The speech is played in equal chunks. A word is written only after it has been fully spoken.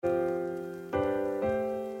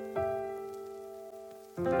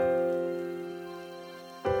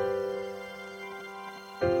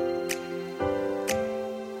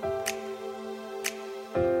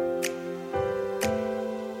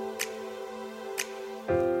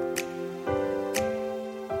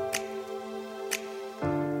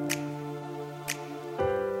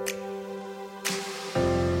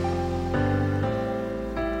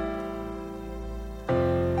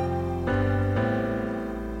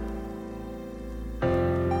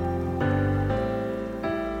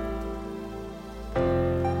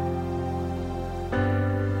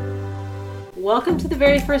Welcome to the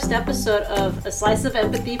very first episode of A Slice of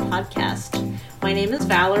Empathy podcast. My name is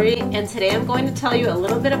Valerie, and today I'm going to tell you a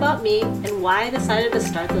little bit about me and why I decided to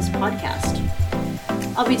start this podcast.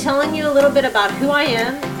 I'll be telling you a little bit about who I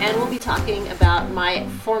am, and we'll be talking about my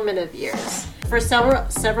formative years. For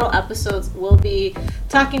several episodes, we'll be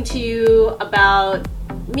talking to you about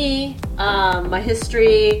me, my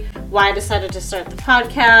history, why I decided to start the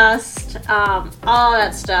podcast, all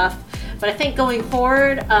that stuff. But I think going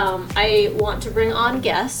forward, I want to bring on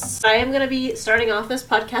guests. I am going to be starting off this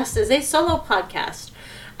podcast as a solo podcast,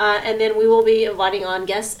 and then we will be inviting on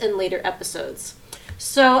guests in later episodes.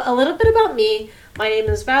 So a little bit about me. My name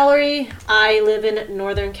is Valerie. I live in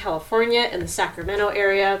Northern California in the Sacramento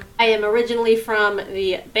area. I am originally from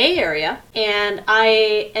the Bay Area, and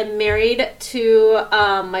I am married to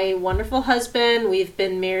my wonderful husband. We've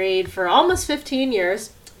been married for almost 15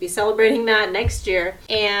 years. Be celebrating that next year.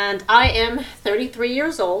 And I am 33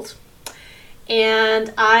 years old.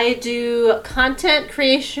 And I do content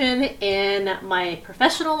creation in my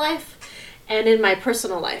professional life and in my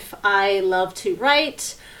personal life. I love to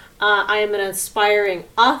write. I am an aspiring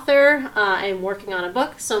author. I'm working on a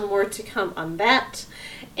book, so more to come on that.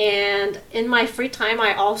 And in my free time,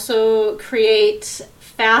 I also create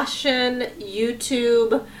fashion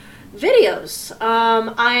YouTube videos.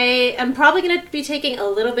 I am probably going to be taking a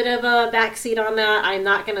little bit of a backseat on that. I'm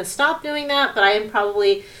not going to stop doing that, but I am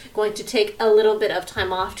probably going to take a little bit of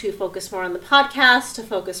time off to focus more on the podcast, to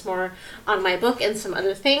focus more on my book and some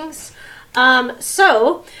other things. I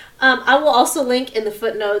will also link in the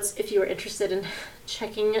footnotes if you are interested in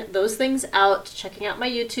checking those things out, checking out my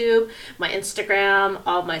YouTube, my Instagram,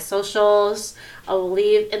 all my socials. I will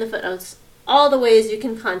leave in the footnotes all the ways you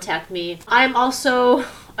can contact me. I'm also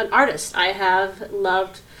an artist. I have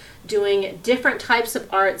loved doing different types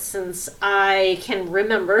of art since I can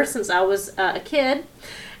remember, since I was a kid.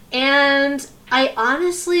 And I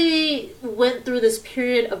honestly went through this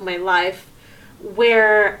period of my life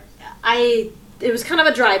where it was kind of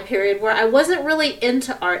a dry period where I wasn't really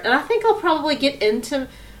into art. And I think I'll probably get into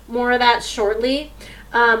more of that shortly.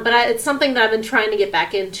 But it's something that I've been trying to get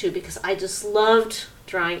back into because I just loved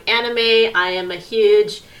drawing anime. I am a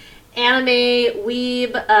huge anime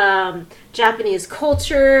weeb, Japanese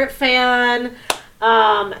culture fan,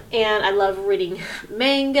 and I love reading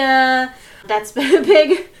manga. That's been a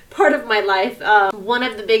big part of my life. One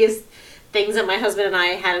of the biggest things that my husband and I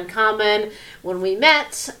had in common when we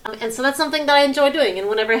met, and so that's something that I enjoy doing, and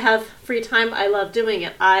whenever I have free time, I love doing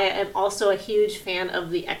it. I am also a huge fan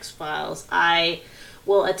of the X-Files. I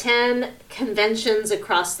will attend conventions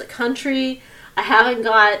across the country. I haven't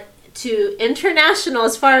got to international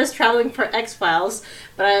as far as traveling for X-Files,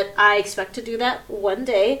 but I expect to do that one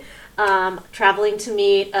day. Traveling to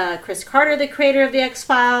meet Chris Carter, the creator of the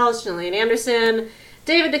X-Files, Gillian Anderson,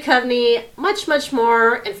 David Duchovny, much, much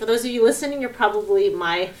more. And for those of you listening, you're probably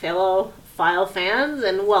my fellow File fans,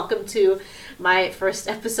 and welcome to my first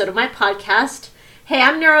episode of my podcast. Hey,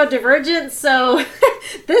 I'm neurodivergent, so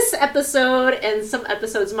this episode and some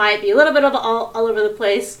episodes might be a little bit of all over the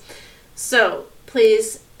place. So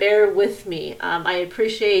please bear with me. I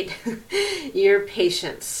appreciate your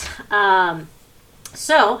patience.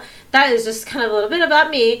 So that is just kind of a little bit about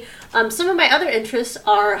me. Some of my other interests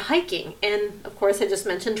are hiking. And of course, I just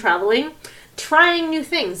mentioned traveling, trying new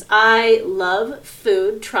things. I love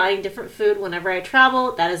food, trying different food whenever I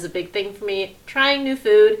travel. That is a big thing for me, trying new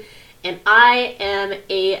food. And I am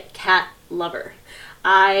a cat lover.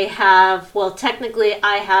 I have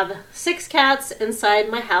 6 cats inside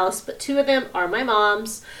my house, but 2 of them are my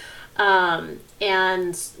mom's.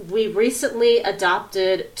 And we recently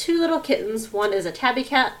adopted 2 little kittens. One is a tabby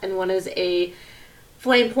cat and one is a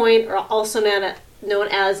flame point, or also known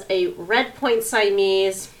as a red point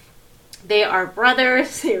Siamese. They are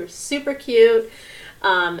brothers. They're super cute.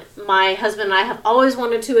 My husband and I have always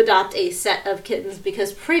wanted to adopt a set of kittens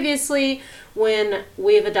because previously when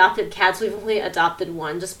we've adopted cats, we've only adopted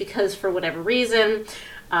one just because for whatever reason,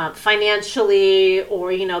 financially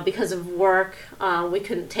or, because of work, we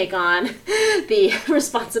couldn't take on the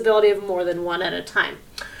responsibility of more than one at a time.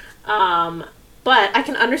 But I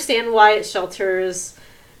can understand why shelters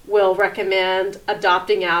will recommend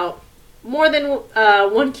adopting out more than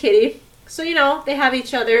one kitty. So, they have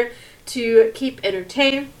each other to keep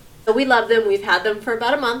entertained. So we love them. We've had them for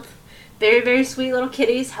about a month. Very, very sweet little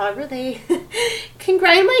kitties. However, they can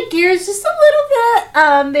grind my gears just a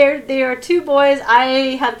little bit. They are 2 boys.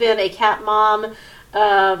 I have been a cat mom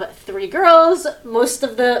of 3 girls. Most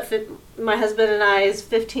of my husband and I's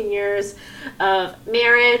 15 years of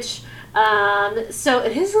marriage. So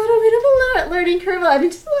it is a little bit of a learning curve, I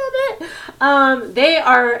mean, just a little bit. They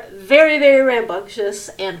are very, very rambunctious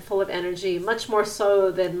and full of energy, much more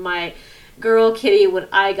so than my girl Kitty when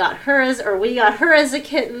we got her as a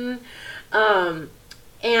kitten.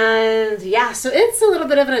 And yeah, so it's a little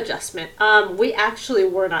bit of an adjustment. We actually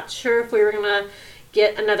were not sure if we were gonna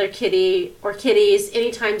get another kitty or kitties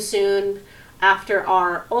anytime soon after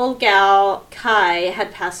our old gal Kai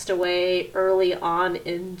had passed away early on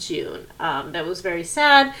in June. That was very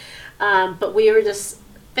sad, but we were just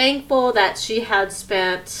thankful that she had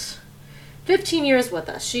spent 15 years with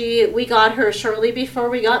us. We got her shortly before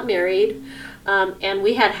we got married. And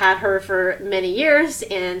we had her for many years,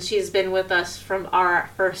 and she's been with us from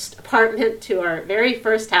our first apartment to our very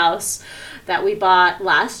first house that we bought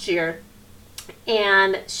last year.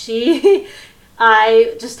 And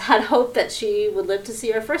I just had hoped that she would live to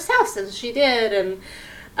see her first house, and she did.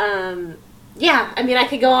 And yeah, I mean, I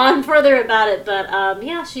could go on further about it, but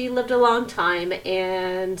yeah, she lived a long time,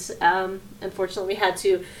 and unfortunately we had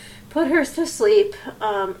to put her to sleep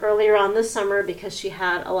earlier on this summer because she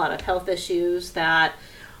had a lot of health issues that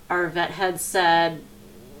our vet had said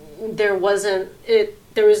there was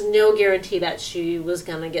no guarantee that she was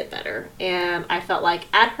going to get better. And I felt like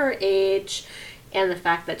at her age and the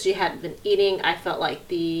fact that she hadn't been eating, I felt like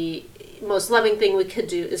the most loving thing we could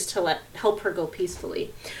do is to help her go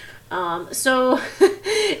peacefully. So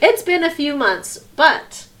it's been a few months,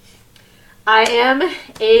 but I am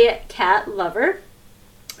a cat lover.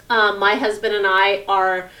 My husband and I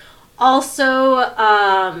are also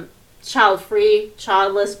child-free,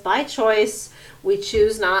 childless by choice. We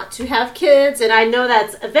choose not to have kids, and I know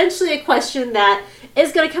that's eventually a question that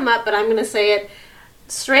is going to come up, but I'm going to say it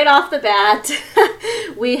straight off the bat.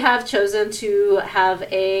 We have chosen to have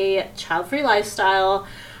a child-free lifestyle.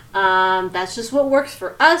 That's just what works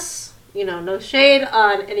for us. You know, no shade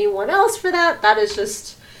on anyone else for that. That is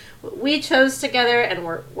just we chose together and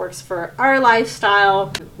works for our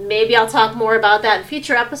lifestyle. Maybe I'll talk more about that in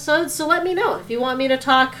future episodes, so let me know if you want me to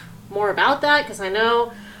talk more about that, because I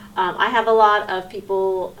know I have a lot of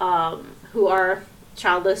people who are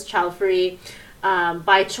childless, child-free,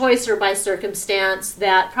 by choice or by circumstance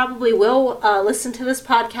that probably will listen to this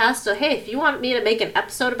podcast. So hey, if you want me to make an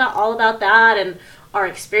episode all about that and our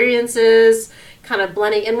experiences, kind of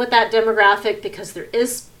blending in with that demographic, because there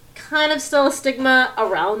is kind of still a stigma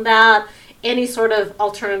around that. Any sort of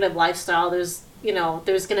alternative lifestyle, there's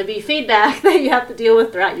going to be feedback that you have to deal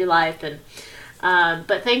with throughout your life. And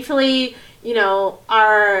but thankfully,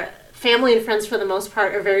 our family and friends for the most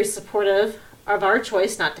part are very supportive of our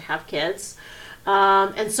choice not to have kids.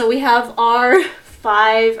 And so we have our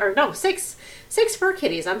six fur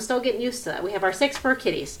kitties. I'm still getting used to that. We have our 6 fur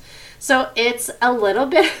kitties. So it's a little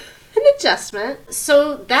bit an adjustment.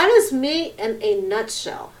 So that is me in a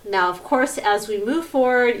nutshell. Now, of course, as we move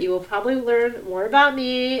forward, you will probably learn more about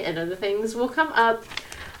me and other things will come up,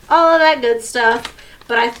 all of that good stuff.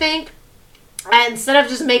 But I think instead of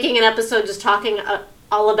just making an episode just talking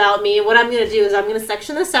all about me, what I'm going to do is I'm going to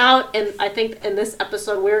section this out. And I think in this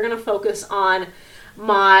episode, we're going to focus on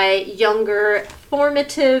my younger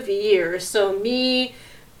formative years. So me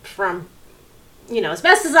from, as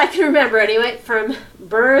best as I can remember anyway, from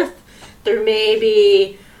birth through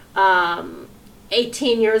maybe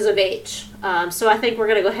 18 years of age. So I think we're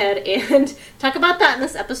going to go ahead and talk about that in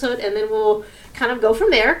this episode, and then we'll kind of go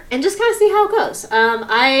from there and just kind of see how it goes.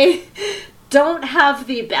 I don't have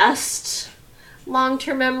the best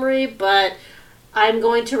long-term memory, but I'm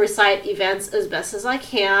going to recite events as best as I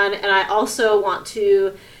can, and I also want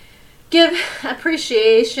to give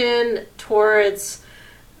appreciation towards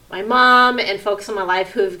my mom and folks in my life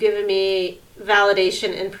who have given me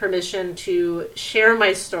validation and permission to share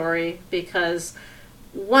my story, because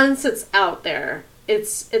once it's out there,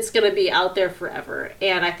 it's going to be out there forever.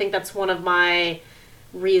 And I think that's one of my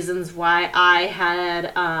reasons why I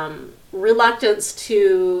had reluctance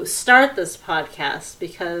to start this podcast,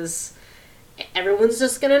 because everyone's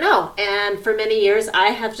just going to know. And for many years, I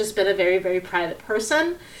have just been a very, very private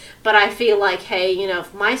person. But I feel like, hey,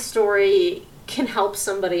 if my story can help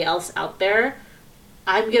somebody else out there,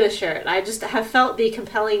 I'm going to share it. I just have felt the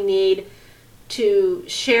compelling need to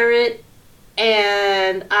share it.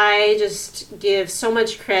 And I just give so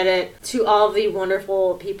much credit to all the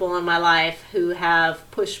wonderful people in my life who have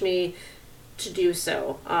pushed me to do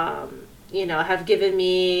so. Have given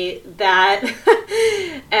me that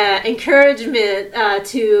encouragement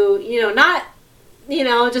to, not,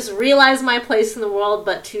 just realize my place in the world,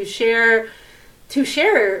 but to share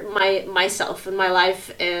myself and my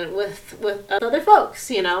life and with other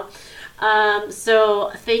folks,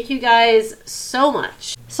 So thank you guys so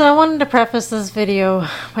much. So I wanted to preface this video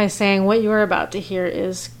by saying what you are about to hear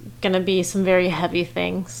is going to be some very heavy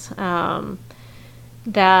things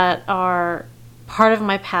that are part of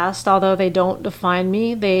my past. Although they don't define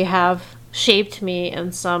me, they have shaped me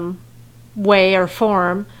in some way or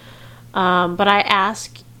form. But I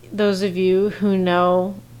ask those of you who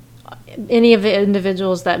know any of the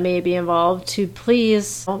individuals that may be involved to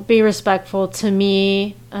please be respectful to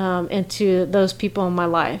me and to those people in my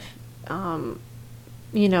life.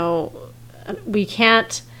 We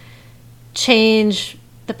can't change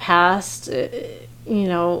the past. It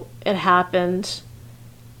happened,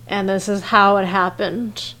 and this is how it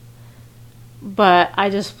happened. But I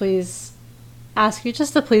just please ask you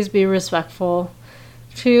just to please be respectful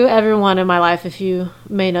to everyone in my life if you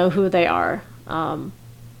may know who they are.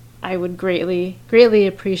 I would greatly, greatly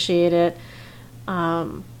appreciate it.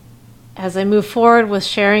 As I move forward with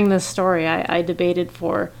sharing this story, I debated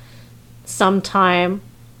for some time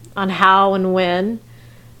on how and when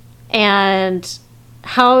and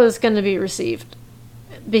how it was going to be received.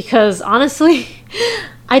 Because honestly,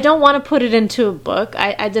 I don't want to put it into a book.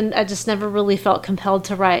 I just never really felt compelled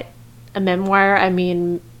to write a memoir. I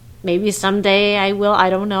mean, maybe someday I will,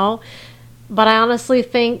 I don't know. But I honestly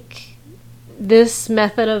think this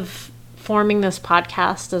method of forming this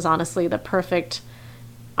podcast is honestly the perfect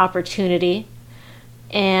opportunity.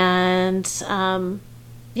 And so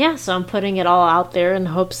I'm putting it all out there in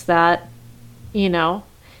hopes that,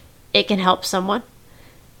 it can help someone.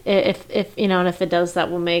 If it does,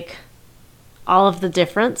 that will make all of the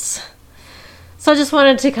difference. So I just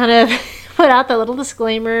wanted to kind of put out that little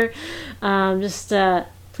disclaimer.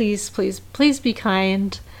 Please be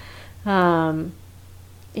kind.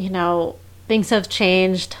 Things have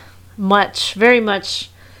changed very much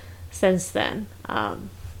since then.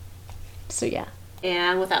 So yeah.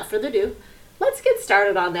 And without further ado, let's get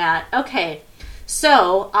started on that. Okay,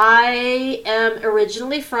 so I am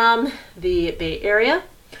originally from the Bay Area.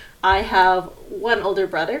 I have one older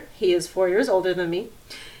brother. He is 4 years older than me.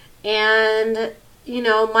 And,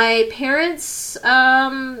 my parents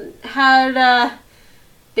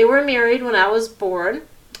they were married when I was born.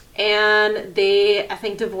 And they, I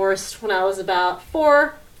think, divorced when I was about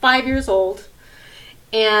 5 years old.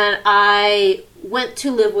 And I went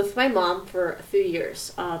to live with my mom for a few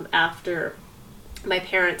years after my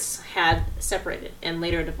parents had separated and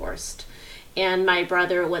later divorced. And my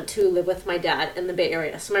brother went to live with my dad in the Bay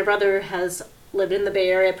Area. So my brother has lived in the Bay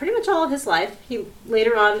Area pretty much all of his life. He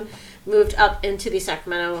later on moved up into the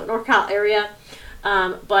Sacramento, NorCal area.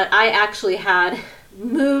 But I actually had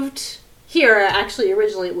moved here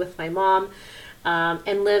originally with my mom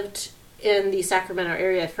and lived in the Sacramento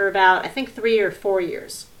area for about, I think, 3 or 4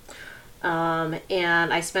 years.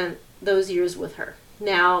 And I spent those years with her.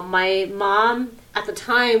 Now, my mom at the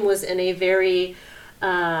time was in a very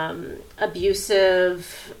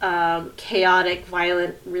abusive, chaotic,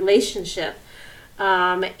 violent relationship.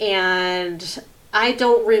 And I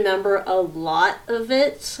don't remember a lot of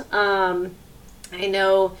it. I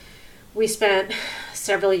know we spent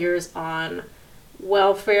several years on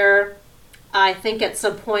welfare. I think at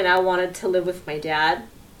some point I wanted to live with my dad.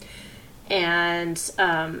 And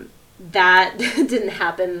that didn't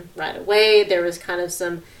happen right away. There was kind of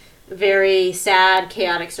some very sad,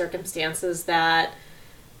 chaotic circumstances that,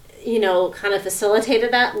 kind of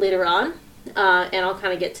facilitated that later on. And I'll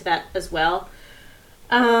kind of get to that as well.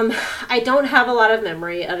 I don't have a lot of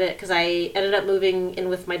memory of it because I ended up moving in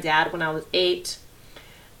with my dad when I was 8.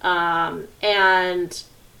 And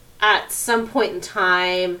at some point in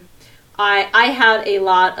time, I had a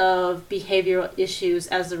lot of behavioral issues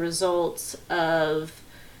as a result of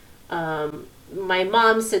my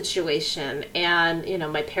mom's situation and,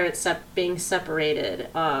 my parents being separated.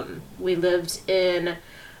 We lived in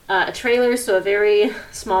a trailer, so a very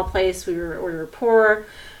small place. We were poor.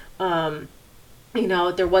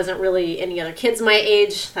 There wasn't really any other kids my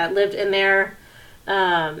age that lived in there.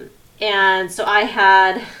 And so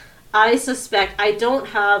I suspect, I don't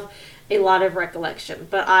have a lot of recollection,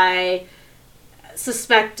 but I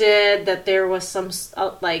suspected that there was some,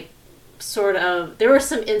 there were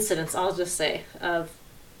some incidents, I'll just say, of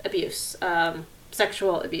abuse,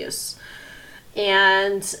 sexual abuse.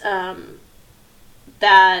 And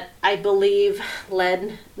that I believe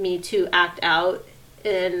led me to act out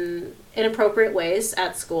in inappropriate ways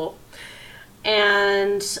at school.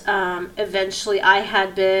 And eventually I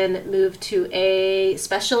had been moved to a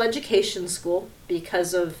special education school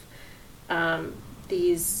because of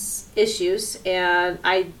these issues. And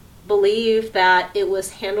I believe that it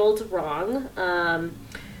was handled wrong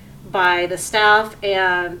by the staff.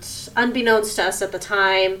 And unbeknownst to us at the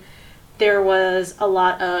time, there was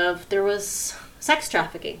sex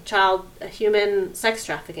trafficking, human sex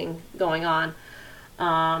trafficking going on.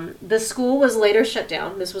 The school was later shut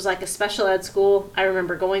down. This was like a special ed school. I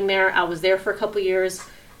remember going there. I was there for a couple years.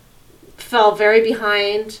 Fell very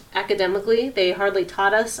behind academically. They hardly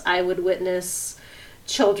taught us. I would witness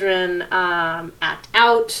children act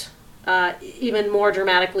out even more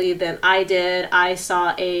dramatically than I did. I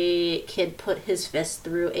saw a kid put his fist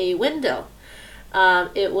through a window.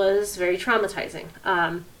 It was very traumatizing.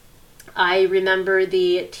 I remember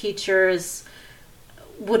the teachers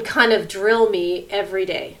would kind of drill me every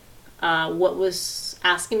day.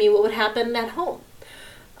 Asking me what would happen at home.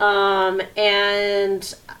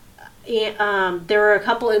 And there were a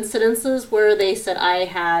couple incidences where they said I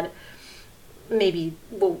had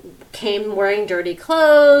came wearing dirty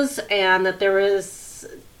clothes, and that there was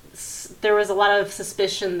a lot of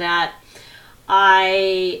suspicion that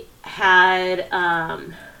I had what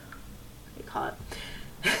do you call it?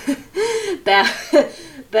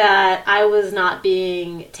 that I was not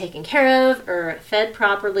being taken care of or fed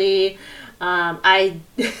properly. I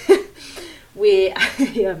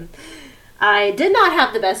did not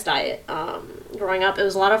have the best diet growing up. It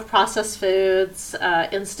was a lot of processed foods,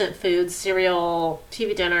 instant foods, cereal,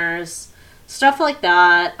 TV dinners, stuff like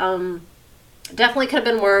that. Definitely could have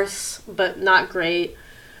been worse, but not great.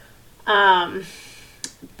 But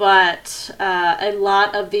a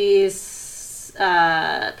lot of these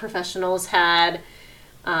professionals had,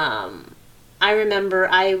 I remember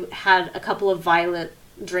I had a couple of violent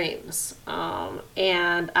dreams,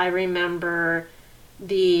 and I remember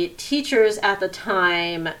the teachers at the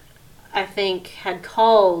time, I think, had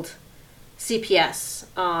called CPS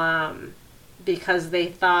because they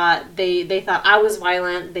thought I was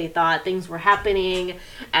violent. They thought things were happening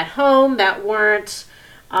at home that weren't.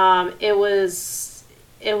 It was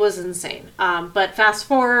insane. But fast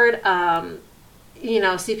forward,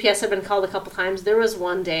 CPS had been called a couple times. There was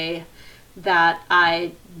one day that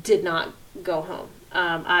I did not go home.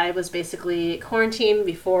 I was basically quarantined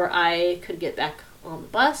before I could get back on the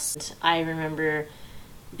bus. I remember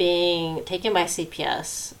being taken by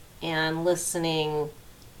CPS and listening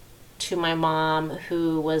to my mom,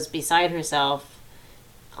 who was beside herself,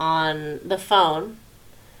 on the phone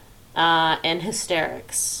in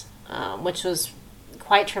hysterics, which was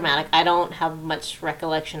quite traumatic. I don't have much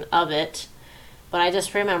recollection of it, but I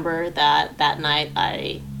just remember that night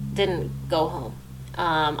I didn't go home.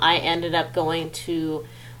 I ended up going to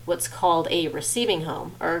what's called a receiving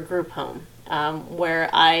home or a group home, where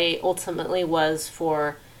I ultimately was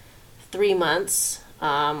for 3 months.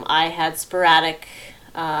 I had sporadic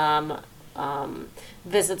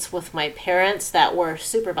visits with my parents that were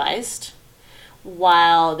supervised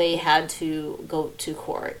while they had to go to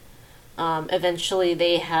court. Eventually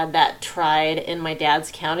they had that tried in my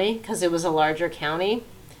dad's county because it was a larger county.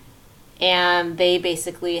 And they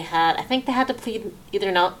basically had, I think they had to plead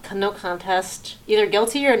either no contest, either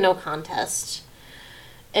guilty or no contest,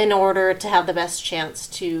 in order to have the best chance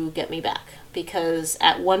to get me back. Because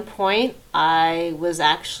at one point, I was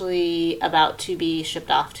actually about to be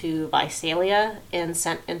shipped off to Visalia and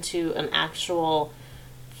sent into an actual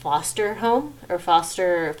foster home or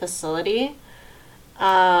foster facility.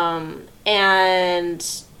 And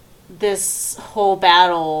this whole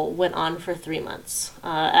battle went on for 3 months.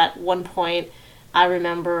 At one point, I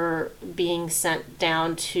remember being sent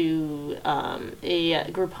down to a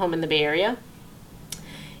group home in the Bay Area.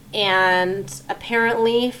 And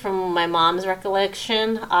apparently, from my mom's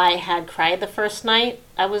recollection, I had cried the first night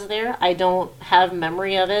I was there. I don't have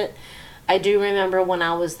memory of it. I do remember when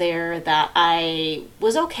I was there that I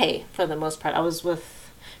was okay for the most part. I was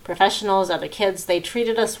with professionals, other kids. They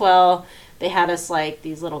treated us well. They had us like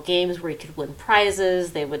these little games where you could win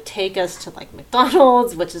prizes. They would take us to like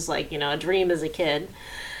McDonald's, which is like, a dream as a kid.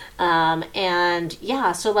 And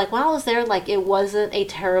yeah, so like while I was there, like it wasn't a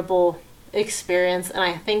terrible experience. And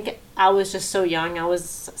I think I was just so young. I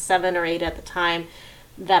was 7 or 8 at the time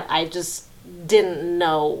that I just didn't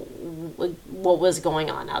know what was going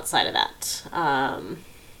on outside of that.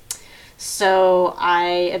 So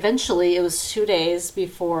it was 2 days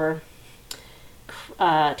before,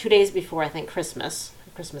 I think Christmas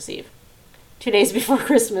Eve. 2 days before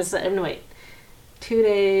Christmas, 2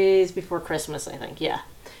 days before Christmas, I think, yeah.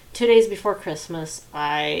 2 days before Christmas,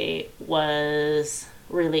 I was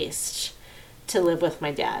released to live with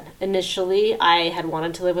my dad. Initially, I had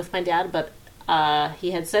wanted to live with my dad, but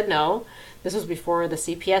he had said no. This was before the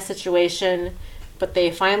CPS situation, but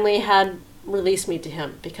they finally had released me to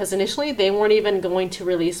him because initially they weren't even going to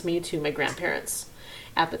release me to my grandparents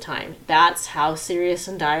at the time. That's how serious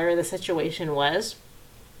and dire the situation was.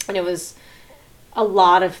 And it was a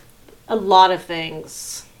lot of a lot of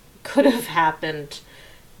things could have happened,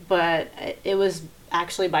 but it was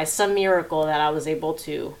actually by some miracle that I was able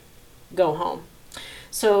to go home.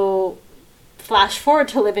 So flash forward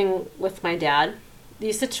to living with my dad.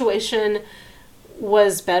 The situation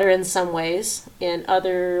was better in some ways, in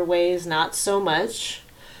other ways not so much.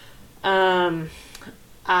 I,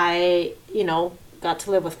 got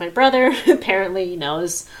to live with my brother. Apparently,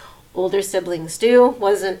 as older siblings do.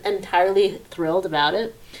 Wasn't entirely thrilled about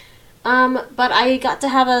it. But I got to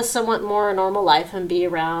have a somewhat more normal life and be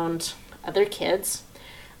around other kids.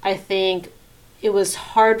 I think it was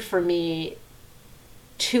hard for me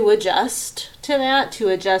to adjust to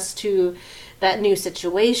that new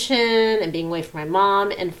situation and being away from my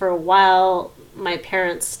mom. And for a while, my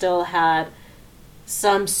parents still had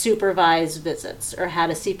some supervised visits, or had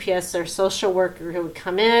a CPS or social worker who would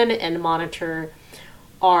come in and monitor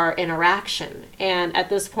our interaction. And at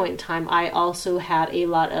this point in time, I also had a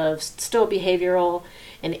lot of still behavioral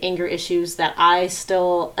and anger issues that I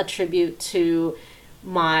still attribute to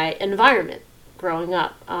my environment growing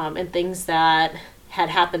up, and things that had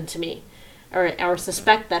happened to me, or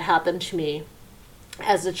suspect that happened to me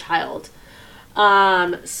as a child.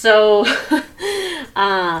 So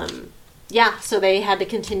they had to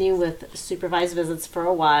continue with supervised visits for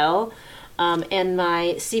a while. And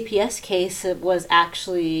my CPS case was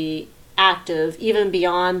actually active even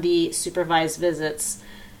beyond the supervised visits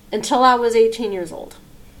until I was 18 years old.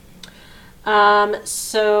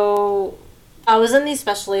 So I was in the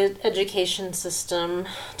special education system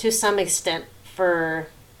to some extent for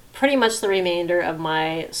pretty much the remainder of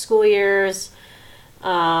my school years,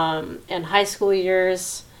 and high school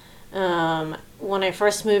years. When I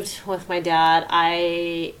first moved with my dad,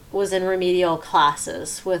 I was in remedial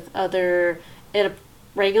classes in a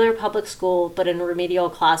regular public school, but in remedial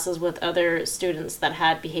classes with other students that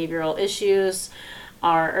had behavioral issues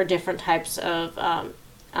or different types of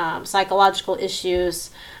psychological issues.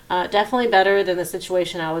 Definitely better than the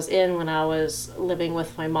situation I was in when I was living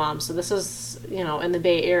with my mom. So this is, in the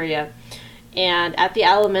Bay Area. And at the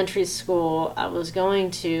elementary school I was going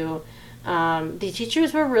to, the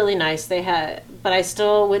teachers were really nice. But I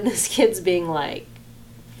still witnessed kids being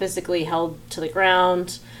physically held to the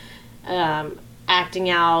ground, acting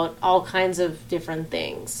out, all kinds of different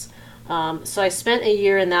things. So I spent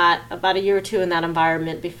about a year or two in that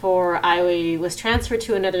environment before I was transferred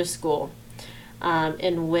to another school,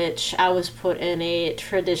 in which I was put in a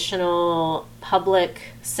traditional public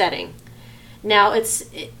setting. Now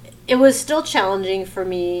it was still challenging for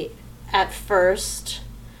me at first.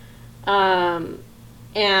 And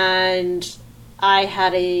I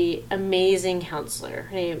had a amazing counselor.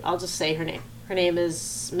 I'll just say her name. Her name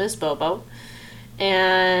is Miss Bobo.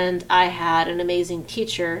 And I had an amazing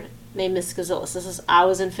teacher named Miss Gazilis. I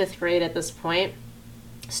was in 5th grade at this point,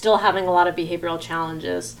 still having a lot of behavioral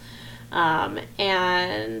challenges.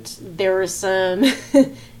 And there were some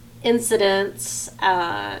incidents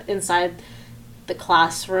inside the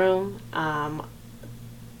classroom.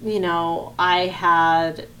 I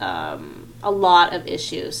had a lot of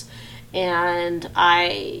issues, and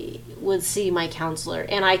I would see my counselor,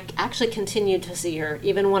 and I actually continued to see her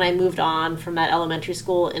even when I moved on from that elementary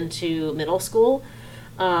school into middle school.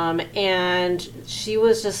 And she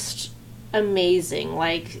was just amazing.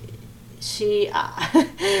 She had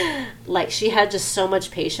just so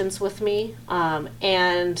much patience with me.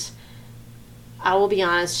 And I will be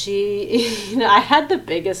honest, I had the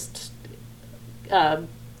biggest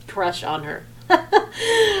crush on her.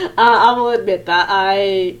 I will admit that.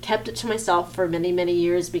 I kept it to myself for many, many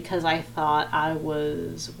years because I thought I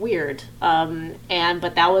was weird.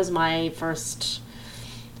 But that was my first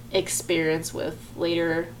experience with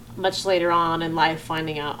much later on in life,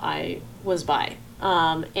 finding out I was bi.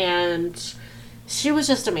 And she was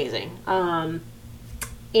just amazing. And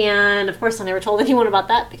of course I never told anyone about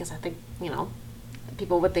that because I think,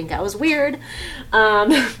 people would think I was weird.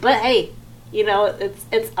 But hey,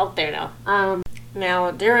 it's out there now.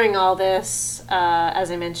 Now, during all this,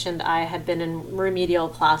 as I mentioned, I had been in remedial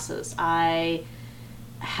classes. I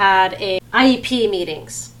had IEP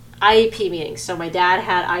meetings. So my dad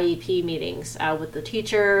had IEP meetings with the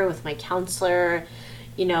teacher, with my counselor,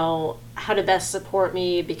 how to best support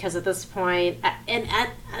me, because at this point, and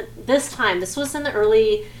at this time, this was the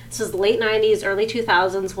late 90s, early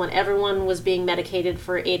 2000s, when everyone was being medicated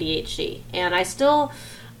for ADHD. And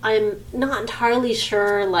I'm not entirely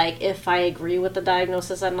sure, if I agree with the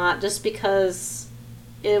diagnosis or not, just because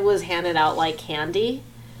it was handed out like candy.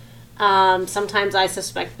 Sometimes I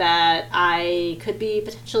suspect that I could be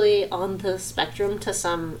potentially on the spectrum to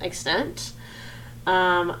some extent,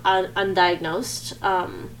 undiagnosed,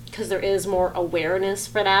 because there is more awareness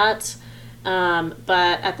for that.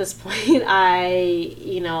 But at this point, I,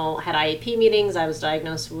 had IEP meetings. I was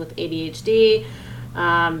diagnosed with ADHD.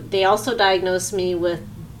 They also diagnosed me with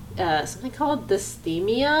something called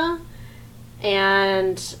dysthymia,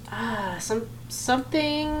 and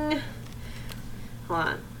something. Hold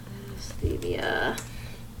on, dysthymia.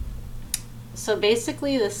 So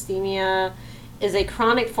basically, dysthymia is a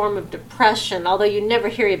chronic form of depression, although you never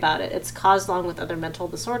hear about it. It's caused along with other mental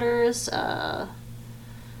disorders.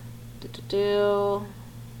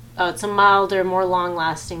 It's a milder and more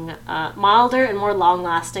long-lasting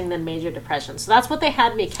than major depression. So that's what they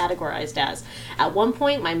had me categorized as. At one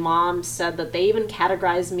point, my mom said that they even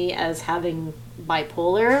categorized me as having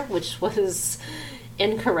bipolar, which was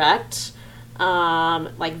incorrect,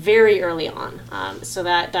 like very early on. So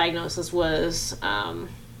that diagnosis was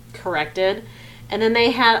corrected. And then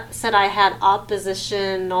they said I had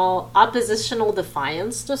oppositional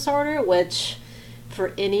defiance disorder, which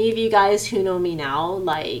for any of you guys who know me now,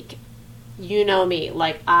 like, you know me,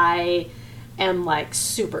 like, I am like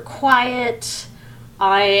super quiet.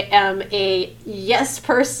 I am a yes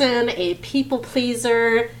person, a people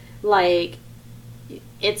pleaser. Like,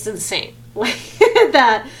 it's insane. Like,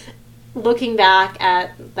 that, looking back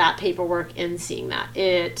at that paperwork and seeing that,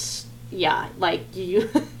 it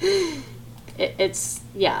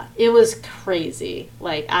was crazy.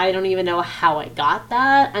 Like, I don't even know how I got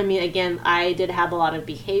that. I mean, again, I did have a lot of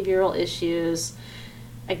behavioral issues.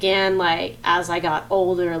 Again, like, as I got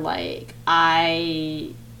older, like,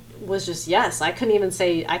 I was just, I couldn't even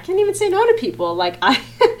say no to people. Like,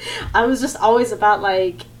 I was just always about,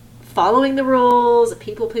 like, following the rules, a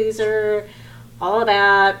people pleaser, all of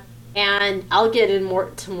that. And I'll get in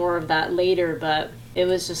more of that later, but it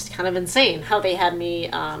was just kind of insane how they had me,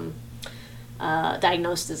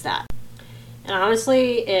 diagnosed as that. And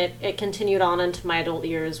honestly, it continued on into my adult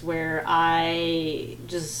years where I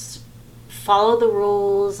just followed the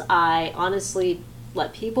rules. I honestly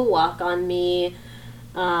let people walk on me.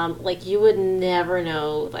 Like, you would never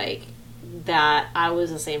know, like, that I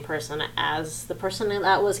was the same person as the person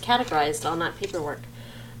that was categorized on that paperwork.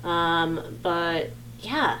 But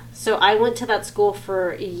yeah, so I went to that school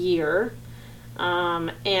for a year.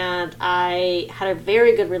 And I had a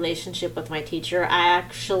very good relationship with my teacher. I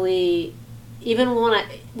actually, we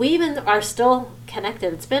even are still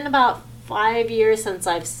connected. It's been about 5 years since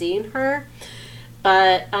I've seen her,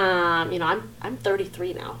 but, I'm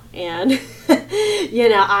 33 now, and,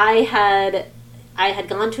 I had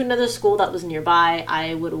gone to another school that was nearby.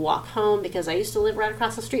 I would walk home because I used to live right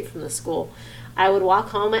across the street from the school. I would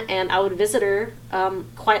walk home and I would visit her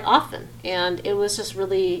quite often. And it was just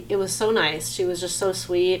it was so nice. She was just so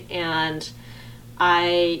sweet. And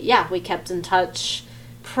we kept in touch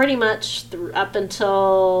pretty much up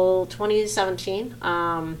until 2017.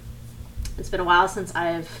 It's been a while since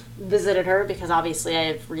I've visited her because obviously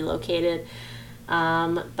I've relocated.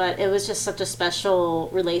 But it was just such a special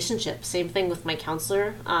relationship. Same thing with my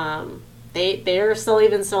counselor. They're still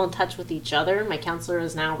in touch with each other. My counselor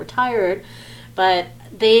is now retired. But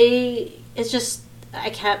I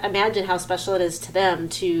can't imagine how special it is to them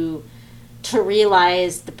to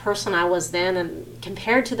realize the person I was then and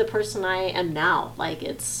compared to the person I am now. Like,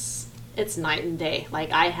 it's night and day.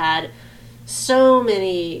 Like, I had so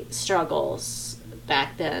many struggles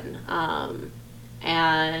back then.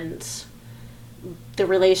 And the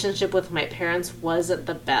relationship with my parents wasn't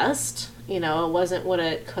the best. It wasn't what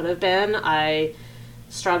it could have been. I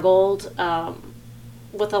struggled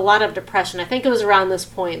with a lot of depression. I think it was around this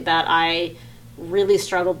point that I really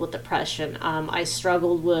struggled with depression. I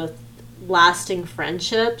struggled with lasting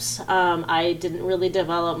friendships. I didn't really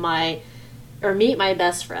meet my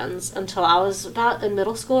best friends until I was about in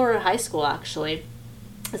middle school or high school, actually,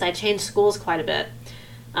 as I changed schools quite a bit.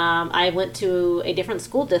 I went to a different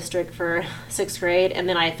school district for 6th grade, and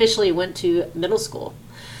then I officially went to middle school.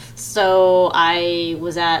 So I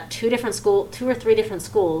was at 2 or 3 different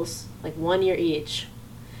schools, like 1 year each.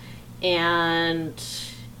 And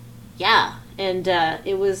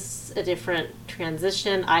it was a different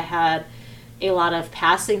transition. I had a lot of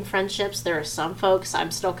passing friendships. There are some folks I'm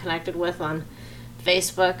still connected with on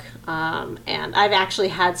Facebook, and I've actually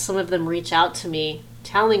had some of them reach out to me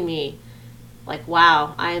telling me, like,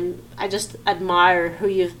 wow, I just admire who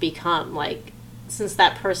you've become, like, since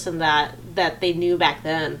that person that they knew back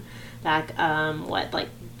then, like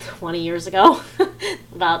 20 years ago,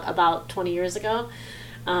 about 20 years ago.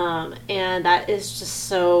 And that is just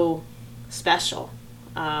so special,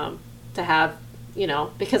 to have,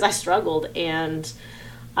 because I struggled and,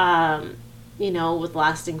 with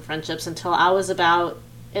lasting friendships until I was about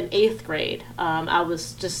in 8th grade.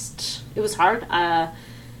 It was hard.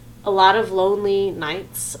 A lot of lonely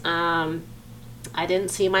nights. I didn't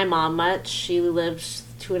see my mom much. She lived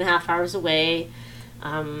 2.5 hours away.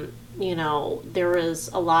 There was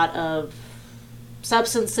a lot of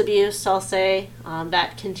substance abuse, I'll say,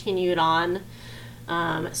 that continued on.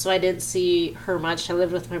 So I didn't see her much. I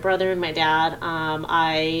lived with my brother and my dad.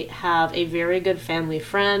 I have a very good family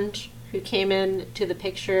friend who came in to the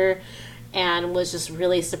picture and was just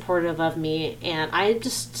really supportive of me. And I'm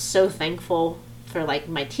just so thankful for like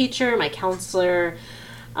my teacher, my counselor,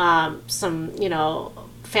 some,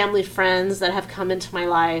 family friends that have come into my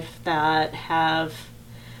life that have,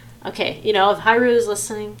 okay, if Hyru is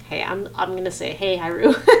listening, hey, I'm going to say, hey,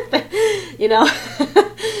 Hyru,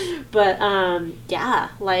 but, yeah,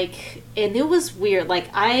 like, and it was weird. Like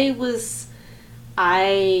I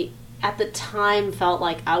at the time felt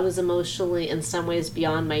like I was emotionally in some ways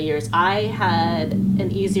beyond my years. I had an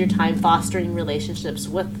easier time fostering relationships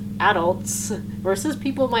with adults versus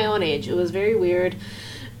people my own age. It was very weird.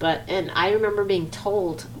 And I remember being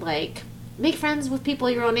told, like, make friends with people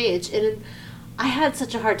your own age. And I had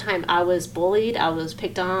such a hard time. I was bullied, I was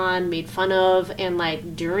picked on, made fun of. And,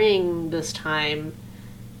 like, during this time,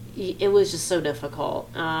 it was just so difficult.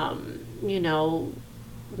 Not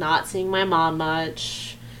seeing my mom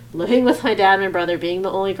much, living with my dad and my brother, being the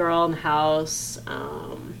only girl in the house.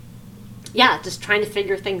 Just trying to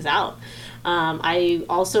figure things out. I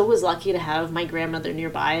also was lucky to have my grandmother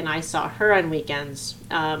nearby, and I saw her on weekends.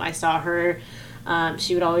 I saw her,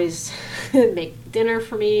 she would always make dinner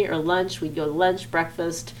for me or lunch. We'd go to lunch,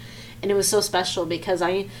 breakfast, and it was so special because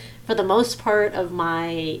for the most part of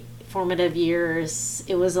my formative years,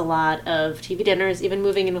 it was a lot of TV dinners, even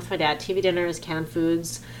moving in with my dad, TV dinners, canned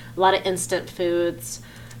foods, a lot of instant foods.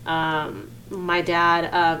 My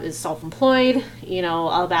dad is self-employed,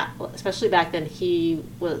 all that, especially back then. He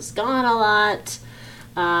was gone a lot,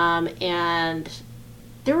 and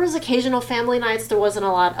there was occasional family nights. There wasn't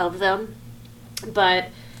a lot of them, but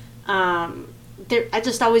I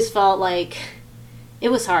just always felt like it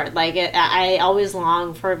was hard. Like I always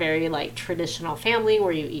longed for a very like traditional family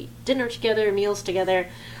where you eat dinner together, meals together,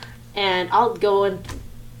 and I'll go into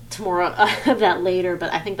more of that later,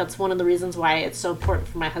 but I think that's one of the reasons why it's so important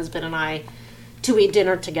for my husband and I to eat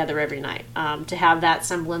dinner together every night, to have that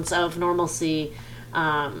semblance of normalcy,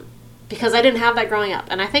 because I didn't have that growing up.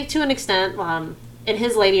 And I think to an extent, in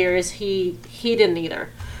his later years, he didn't either.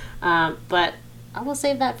 But I will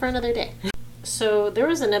save that for another day. So there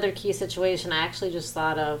was another key situation I actually just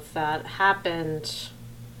thought of that happened.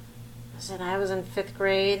 I was in 5th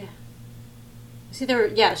grade.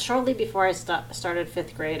 Shortly before I started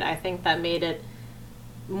 5th grade. I think that made it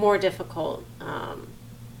more difficult.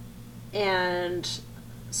 And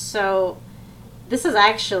so this is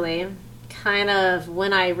actually kind of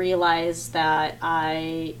when I realized that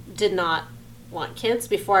I did not want kids,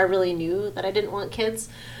 before I really knew that I didn't want kids.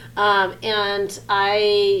 So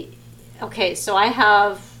I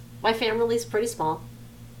have, my family's pretty small,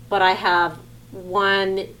 but I have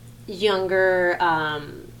one younger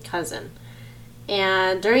cousin.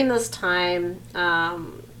 And during this time,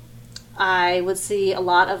 I would see a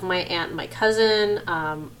lot of my aunt and my cousin.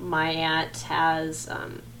 My aunt has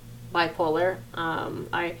bipolar.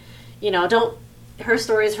 Her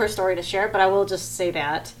story is her story to share, but I will just say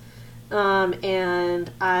that.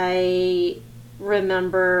 And I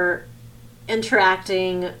remember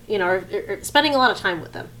interacting, or spending a lot of time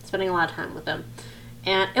with them.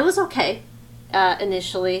 And it was okay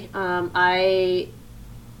initially. I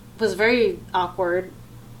was very awkward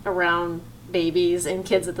around babies and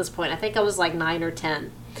kids at this point. I think I was like 9 or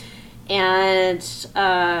 10. And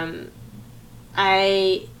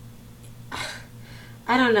I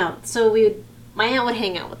don't know. So my aunt would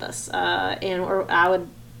hang out with us, or I would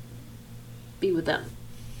be with them.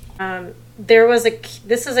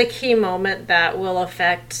 This is a key moment that will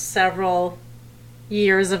affect several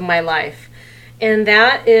years of my life. And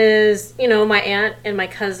that is, my aunt and my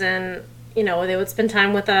cousin, they would spend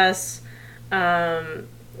time with us. My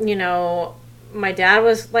dad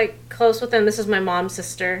was like close with them. This is my mom's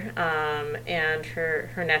sister, and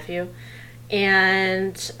her nephew.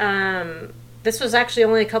 And this was actually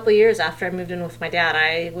only a couple of years after I moved in with my dad.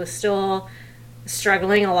 I was still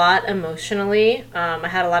struggling a lot emotionally. I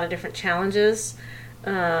had a lot of different challenges.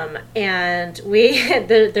 And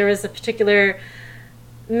there was a particular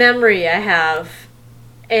memory I have,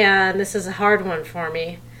 and this is a hard one for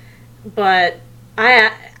me, but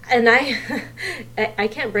I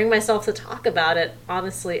can't bring myself to talk about it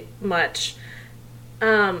honestly much.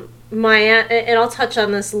 My aunt, and I'll touch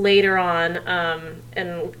on this later on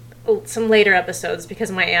in some later episodes, because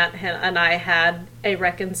my aunt and I had a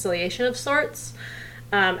reconciliation of sorts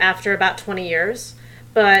after about 20 years.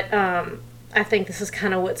 But I think this is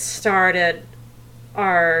kind of what started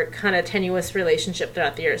our kind of tenuous relationship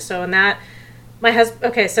throughout the years. So in that, my husband,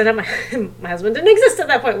 okay, so now my husband didn't exist at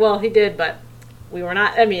that point. Well, he did, but we were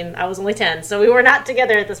not, I mean, I was only 10, so we were not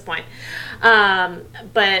together at this point.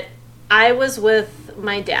 But I was with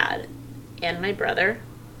my dad and my brother,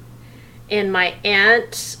 and my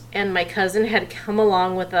aunt and my cousin had come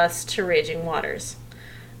along with us to Raging Waters.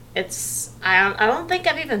 I don't think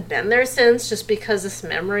I've even been there since, just because this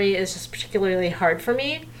memory is just particularly hard for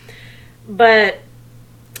me. But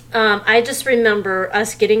I just remember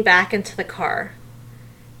us getting back into the car,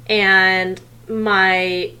 and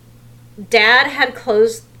my dad had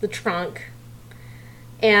closed the trunk,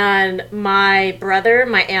 and my brother,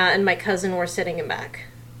 my aunt, and my cousin were sitting in back.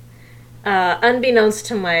 Unbeknownst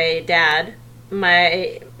to my dad,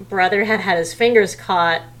 my brother had his fingers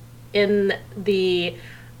caught in the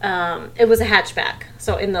it was a hatchback,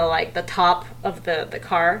 so in the top of the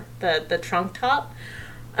car, the trunk top.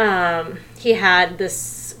 He had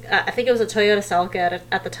this, I think it was a Toyota Celica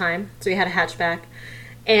at the time, so he had a hatchback,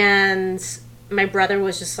 and my brother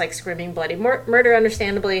was just like screaming bloody murder,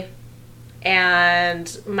 understandably,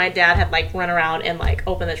 and my dad had like run around and like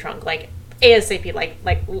opened the trunk like ASAP,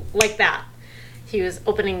 like that. He was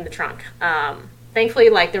opening the trunk. Thankfully,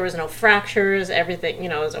 like, there was no fractures, everything,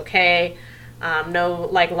 was okay. No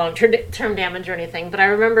like long-term damage or anything. But I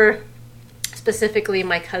remember specifically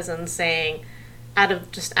my cousin saying, kind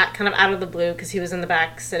of out of the blue, because he was in the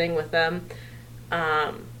back sitting with them.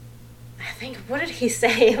 I think, what did he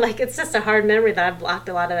say? Like, it's just a hard memory that I've blocked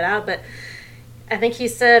a lot of it out. But I think he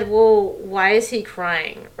said, "Well, why is he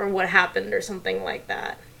crying?" or "What happened?" or something like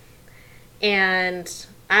that. And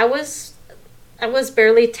I was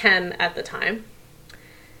barely 10 at the time,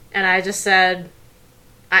 and I just said,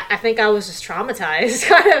 I think I was just traumatized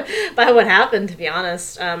kind of by what happened, to be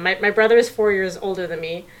honest. My brother is 4 years older than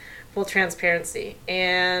me, full transparency.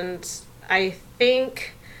 And I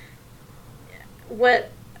think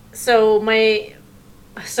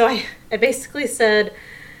I basically said,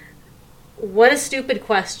 "What a stupid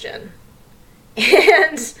question."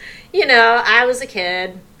 And, I was a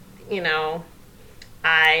kid,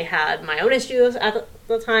 I had my own issues at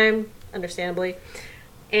the time, understandably.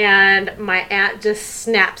 And my aunt just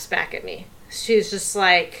snaps back at me. She's just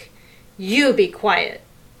like, "You be quiet."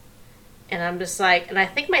 And I'm just like, and I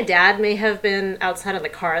think my dad may have been outside of the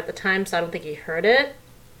car at the time, so I don't think he heard it.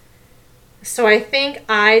 So I think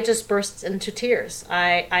I just burst into tears.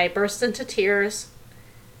 I burst into tears,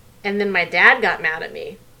 and then my dad got mad at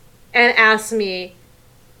me and asked me,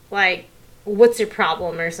 like, "What's your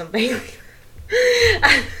problem?" or something.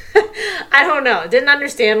 I don't know. Didn't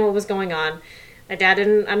understand what was going on. My dad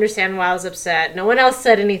didn't understand why I was upset. No one else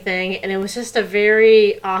said anything, and it was just a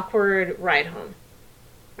very awkward ride home.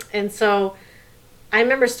 And so I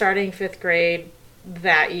remember starting 5th grade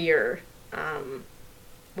that year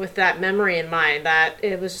with that memory in mind, that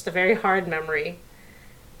it was just a very hard memory.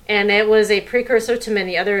 And it was a precursor to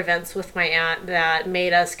many other events with my aunt that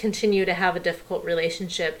made us continue to have a difficult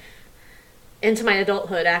relationship into my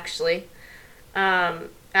adulthood, actually.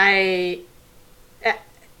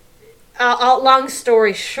 Long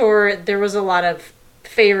story short, there was a lot of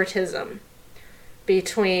favoritism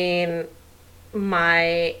between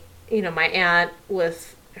my aunt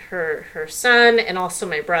with her son, and also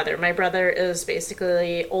my brother. My brother is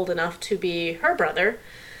basically old enough to be her brother,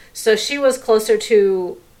 so she was closer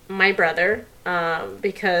to my brother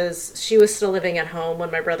because she was still living at home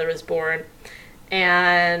when my brother was born,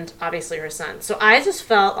 and obviously her son. So I just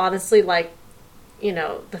felt, honestly, like,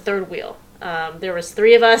 the third wheel. There was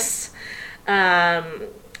 3 of us,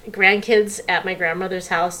 grandkids at my grandmother's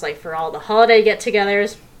house, like for all the holiday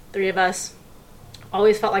get-togethers. 3 of us.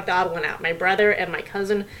 Always felt like the odd one out. My brother and my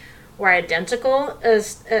cousin were identical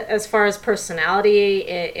as far as personality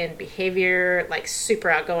and behavior, like super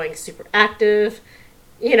outgoing, super active.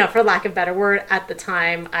 For lack of a better word, at the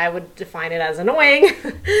time, I would define it as annoying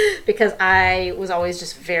because I was always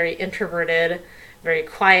just very introverted, very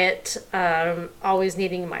quiet, always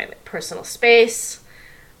needing my personal space.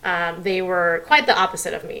 They were quite the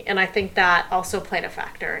opposite of me, and I think that also played a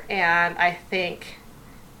factor. And I think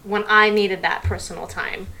when I needed that personal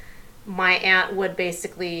time, my aunt would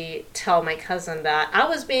basically tell my cousin that I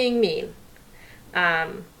was being mean.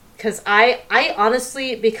 Because I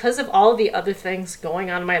honestly, because of all the other things going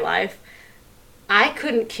on in my life, I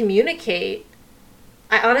couldn't communicate.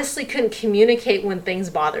 I honestly couldn't communicate when things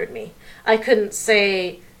bothered me. I couldn't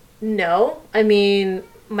say no. I mean,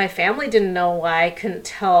 my family didn't know why I couldn't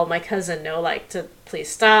tell my cousin no, like, to please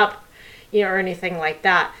stop, or anything like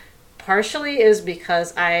that. Partially is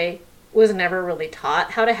because I was never really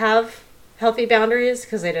taught how to have healthy boundaries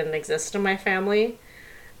because they didn't exist in my family.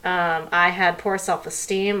 I had poor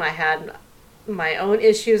self-esteem. I had my own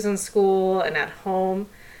issues in school and at home.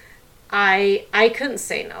 I couldn't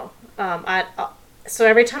say no. So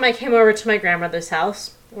every time I came over to my grandmother's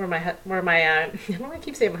house, where my I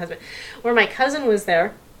keep saying my husband, where my cousin was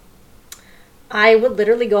there, I would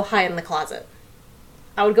literally go hide in the closet.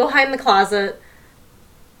 I would go hide in the closet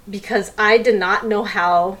because I did not know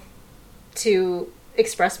how to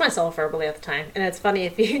express myself verbally at the time. And it's funny,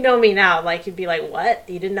 if you know me now, like, you'd be like, what?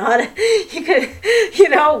 You did not, you could,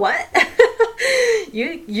 what?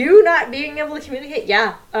 you not being able to communicate?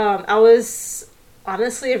 Yeah. I was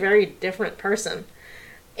honestly a very different person.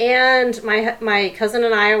 And my cousin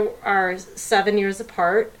and I are 7 years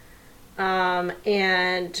apart.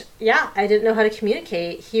 And yeah, I didn't know how to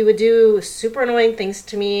communicate. He would do super annoying things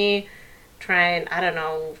to me, try and, I don't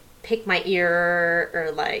know, pick my ear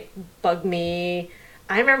or like bug me.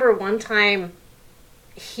 I remember one time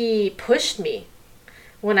he pushed me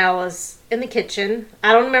when I was in the kitchen.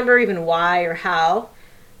 I don't remember even why or how,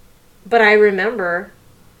 but I remember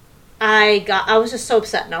I was just so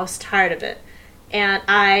upset and I was tired of it. And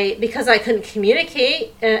because I couldn't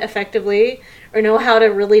communicate effectively or know how to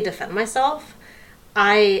really defend myself,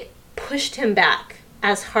 I pushed him back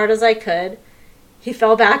as hard as I could. He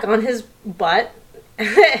fell back on his butt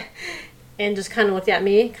and just kind of looked at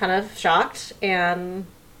me, kind of shocked, and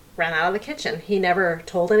ran out of the kitchen. He never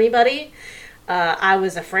told anybody. I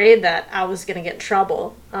was afraid that I was going to get in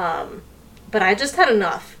trouble. But I just had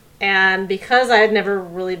enough. And because I had never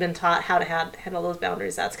really been taught how to handle those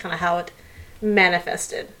boundaries, that's kind of how it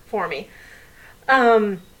manifested for me.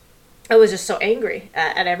 I was just so angry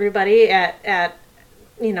at everybody, at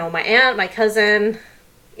my aunt, my cousin,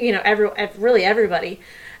 really everybody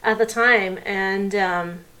at the time, and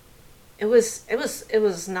it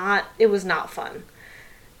was not fun.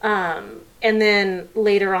 And then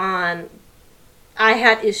later on, I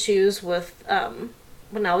had issues with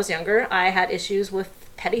when I was younger. I had issues with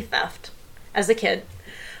petty theft as a kid,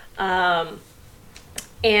 and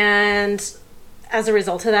as a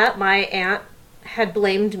result of that, my aunt had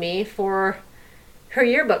blamed me for her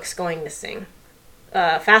yearbooks going missing.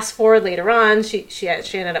 Fast forward later on, she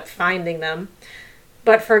ended up finding them.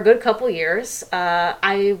 But for a good couple years,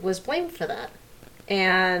 I was blamed for that.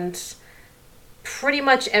 And pretty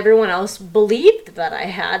much everyone else believed that I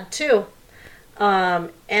had too.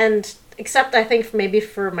 And except I think maybe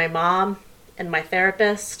for my mom and my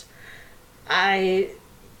therapist, it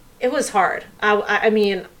was hard. I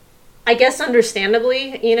mean, I guess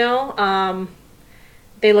understandably,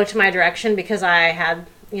 they looked my direction because I had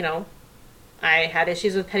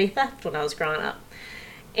issues with petty theft when I was growing up.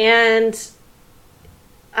 And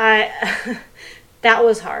that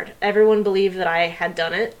was hard. Everyone believed that I had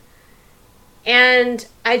done it. And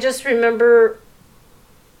I just remember,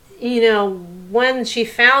 when she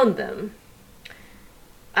found them,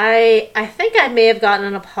 I think I may have gotten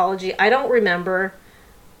an apology. I don't remember,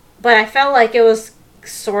 but I felt like it was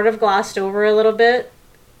sort of glossed over a little bit.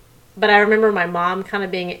 But I remember my mom kind of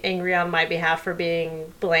being angry on my behalf for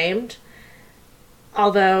being blamed.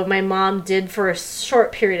 Although my mom did, for a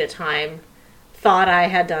short period of time, thought I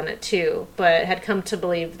had done it too, but had come to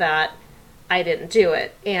believe that I didn't do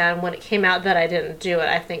it. And when it came out that I didn't do it,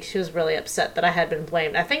 I think she was really upset that I had been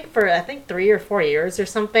blamed. I think 3 or 4 years or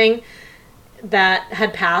something that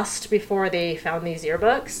had passed before they found these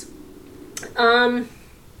yearbooks.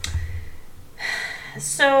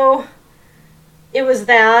 So it was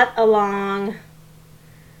that, along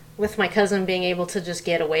with my cousin being able to just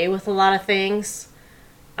get away with a lot of things.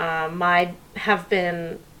 I have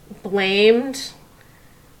been blamed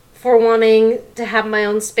for wanting to have my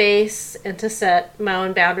own space and to set my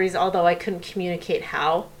own boundaries, although I couldn't communicate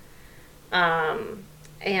how. And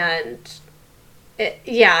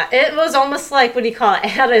it was almost like, what do you call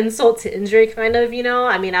it? Add insult to injury, kind of,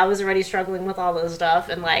 I mean, I was already struggling with all this stuff,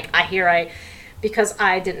 and because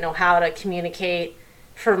I didn't know how to communicate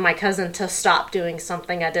for my cousin to stop doing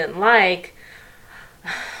something I didn't like,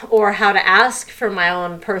 or how to ask for my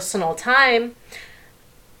own personal time,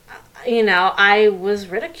 I was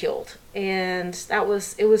ridiculed. And it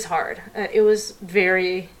was hard. It was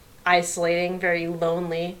very isolating, very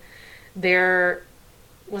lonely. There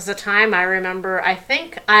was a time I remember, I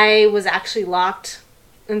think I was actually locked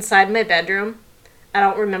inside my bedroom. I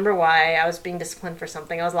don't remember why. I was being disciplined for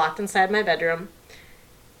something. I was locked inside my bedroom.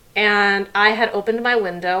 And I had opened my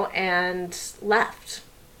window and left.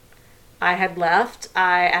 I had left.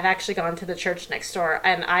 I had actually gone to the church next door,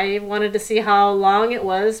 and I wanted to see how long it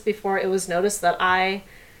was before it was noticed that I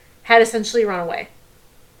had essentially run away.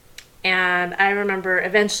 And I remember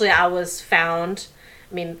eventually I was found.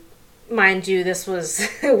 I mean, mind you, this was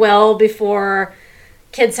well before,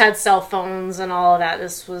 kids had cell phones and all of that.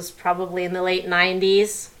 This was probably in the late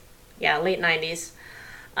 90s. Yeah, late 90s.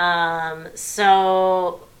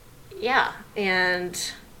 So, yeah.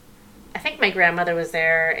 And I think my grandmother was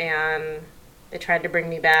there, and they tried to bring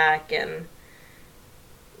me back. And,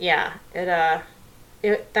 yeah, that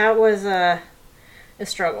was a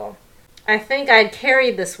struggle. I think I'd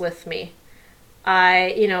carried this with me.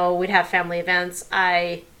 We'd have family events.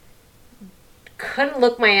 I couldn't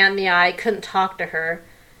look my aunt in the eye, couldn't talk to her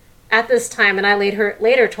at this time, and I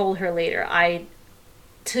told her later. I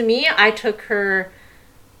took her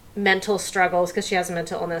mental struggles, because she has a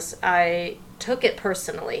mental illness, I took it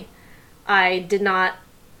personally. I did not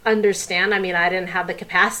understand. I mean, I didn't have the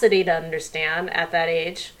capacity to understand at that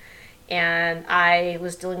age, and I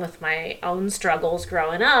was dealing with my own struggles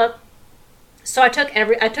growing up. So I took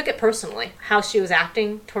it personally, how she was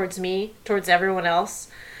acting towards me, towards everyone else.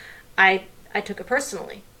 I took it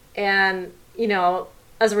personally. And,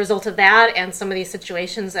 as a result of that and some of these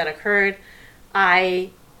situations that occurred,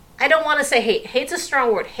 I don't want to say hate. Hate's a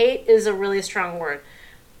strong word. Hate is a really strong word.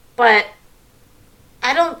 But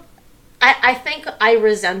I think I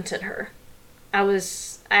resented her. I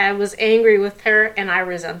was angry with her, and I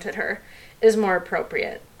resented her is more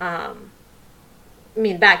appropriate. I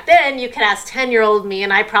mean, back then, you could ask 10-year-old me,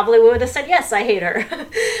 and I probably would have said, yes, I hate her.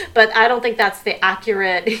 But I don't think that's the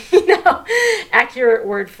accurate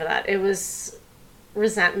word for that. It was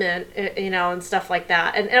resentment, and stuff like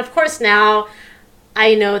that. And of course, now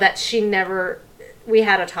I know that we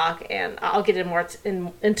had a talk, and I'll get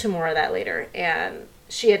into more of that later. And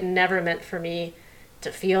she had never meant for me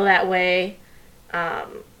to feel that way.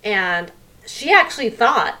 And she actually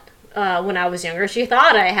thought, when I was younger, she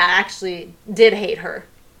thought I actually did hate her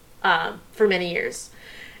for many years.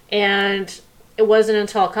 And it wasn't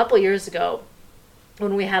until a couple years ago,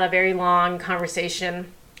 when we had a very long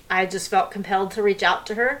conversation, I just felt compelled to reach out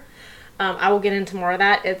to her. I will get into more of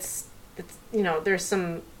that. It's there's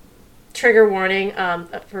some trigger warning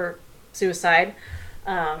for suicide,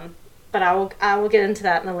 but I will get into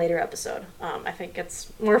that in a later episode. I think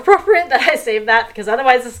it's more appropriate that I save that, because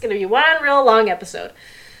otherwise it's going to be one real long episode.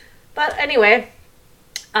 But anyway,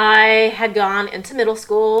 I had gone into middle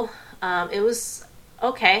school. It was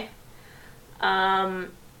okay.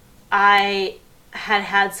 I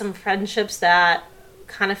had some friendships that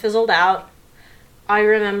kind of fizzled out. I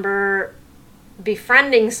remember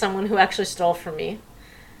befriending someone who actually stole from me,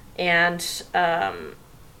 and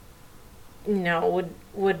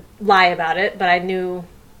would lie about it, but I knew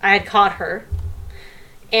I had caught her.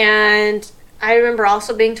 And I remember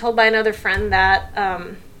also being told by another friend that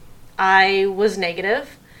I was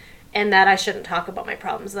negative, and that I shouldn't talk about my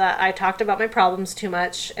problems, that I talked about my problems too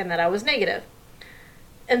much, and that I was negative.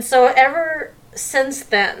 And so ever since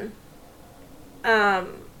then,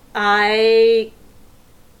 I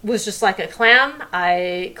was just like a clam.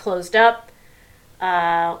 I closed up,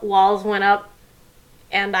 walls went up,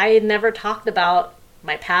 and I had never talked about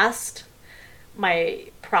my past, my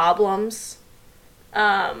problems,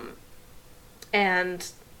 and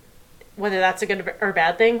whether that's a good or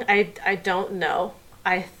bad thing, I don't know.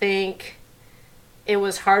 I think it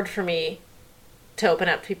was hard for me to open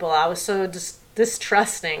up to people. I was so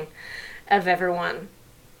distrusting of everyone.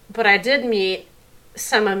 But I did meet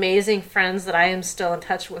some amazing friends that I am still in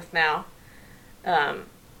touch with now. And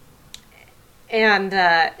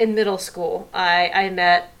in middle school, I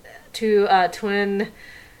met two twin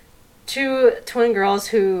girls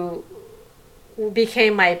who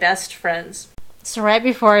became my best friends. So right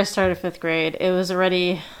before I started 5th grade, it was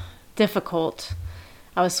already difficult.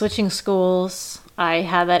 I was switching schools. I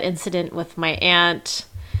had that incident with my aunt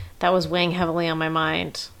that was weighing heavily on my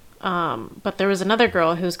mind. But there was another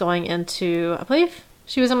girl who was going into, I believe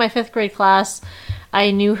she was in my 5th grade class. I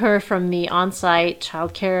knew her from the on-site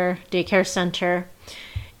childcare daycare center,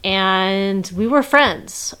 and we were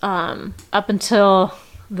friends up until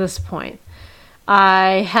this point.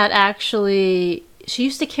 I had actually, she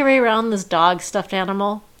used to carry around this dog stuffed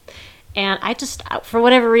animal, and I just, for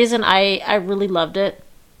whatever reason, I really loved it.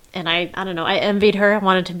 And I don't know, I envied her. I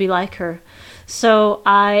wanted to be like her. So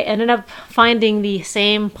I ended up finding the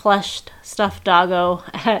same plush stuffed doggo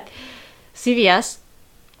at CVS.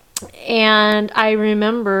 And I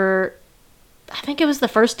remember, I think it was the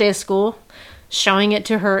first day of school, showing it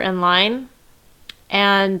to her in line.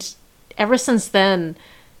 And ever since then,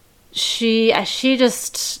 she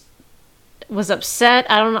just was upset.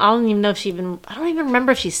 I don't even know if I don't even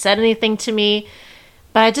remember if she said anything to me.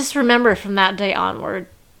 But I just remember from that day onward,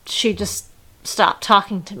 she just stopped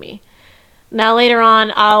talking to me. Now later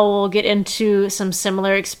on, I will get into some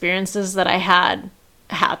similar experiences that I had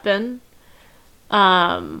happen.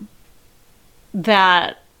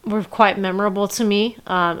 that were quite memorable to me,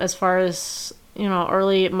 as far as,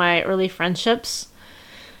 my early friendships.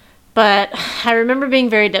 But I remember being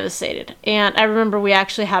very devastated. And I remember we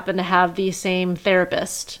actually happened to have the same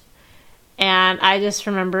therapist. And I just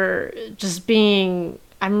remember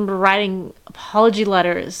I remember writing apology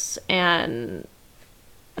letters. And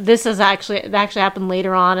that actually happened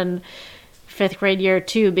later on in fifth grade year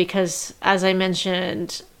too, because as I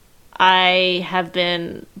mentioned, I have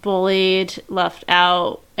been bullied, left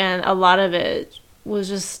out, and a lot of it was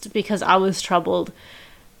just because I was troubled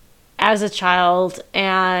as a child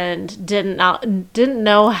and didn't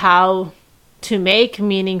know how to make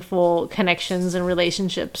meaningful connections and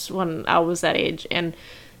relationships when I was that age. And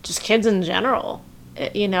just kids in general,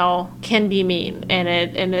 can be mean, and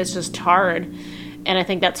it's just hard. And I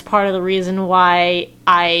think that's part of the reason why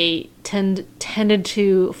I tended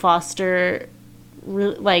to foster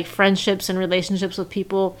friendships and relationships with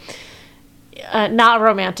people, not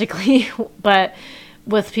romantically, but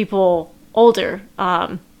with people older,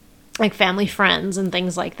 like family friends and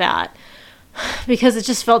things like that, because it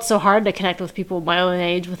just felt so hard to connect with people my own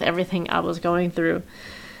age with everything I was going through.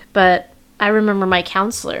 But I remember my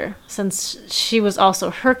counselor, since she was also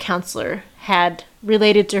her counselor, had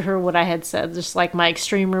related to her what I had said, just like my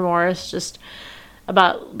extreme remorse, just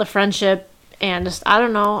about the friendship, and just, I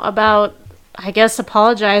don't know, about, I guess,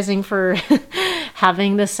 apologizing for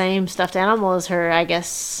having the same stuffed animal as her, I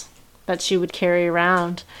guess, that she would carry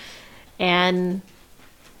around. And,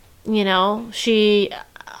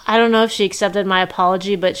 I don't know if she accepted my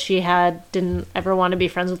apology, but she didn't ever want to be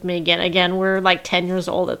friends with me again. Again, we're like 10 years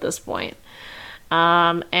old at this point.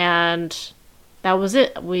 And that was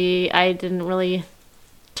it. I didn't really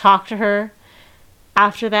talk to her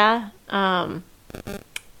after that. And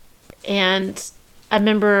I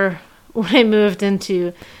remember when I moved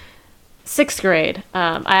into sixth grade,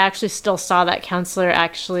 I actually still saw that counselor,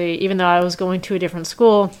 even though I was going to a different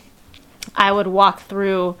school. I would walk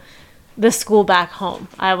through the school back home.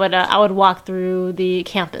 I would walk through the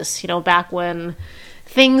campus, back when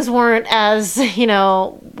things weren't as,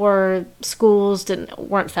 where schools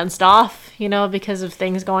weren't fenced off, because of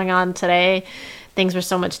things going on today. Things were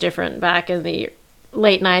so much different back in the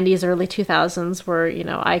late 90s, early 2000s, where,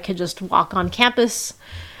 I could just walk on campus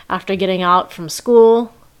after getting out from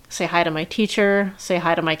school, say hi to my teacher, say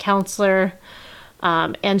hi to my counselor.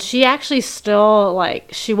 And she actually still,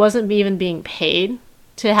 she wasn't even being paid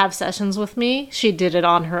to have sessions with me. She did it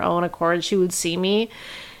on her own accord. She would see me,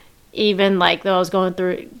 even though I was going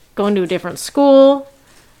to a different school.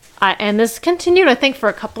 And this continued, I think, for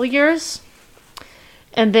a couple of years.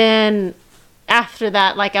 And then after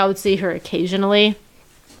that, I would see her occasionally.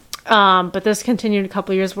 But this continued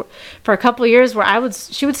for a couple of years where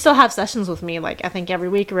she would still have sessions with me, I think every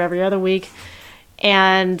week or every other week.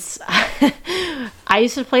 And I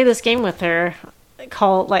used to play this game with her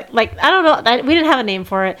called, I don't know, we didn't have a name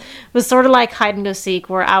for it. It was sort of like hide and go seek,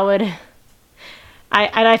 where I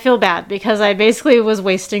feel bad because I basically was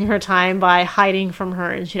wasting her time by hiding from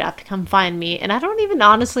her, and she'd have to come find me. And I don't even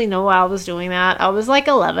honestly know why I was doing that. I was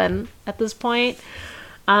 11 at this point.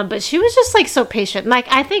 But she was just so patient.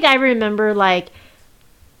 I think I remember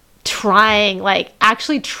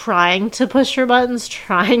actually trying to push her buttons,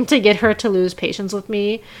 trying to get her to lose patience with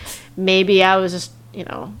me. Maybe I was just,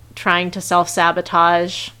 trying to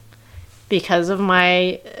self-sabotage because of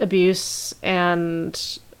my abuse and,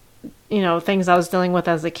 things I was dealing with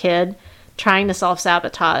as a kid, trying to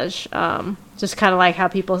self-sabotage. Just kind of like how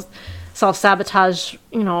people self-sabotage,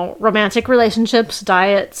 romantic relationships,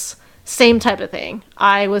 diets, same type of thing.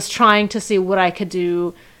 I was trying to see what I could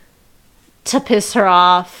do to piss her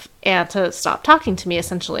off and to stop talking to me,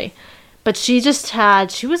 essentially. But she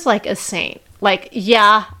was like a saint.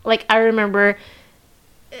 I remember,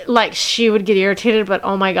 she would get irritated, but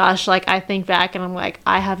oh my gosh, I think back and I'm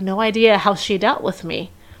I have no idea how she dealt with me.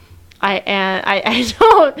 I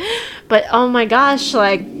don't, but oh my gosh,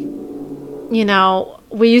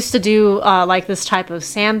 we used to do, this type of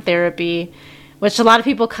sand therapy, which a lot of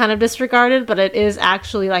people kind of disregarded, but it is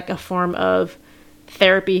actually a form of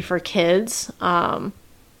therapy for kids, to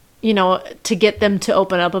get them to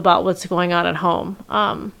open up about what's going on at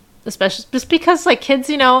home. Especially just because kids,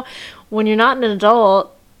 when you're not an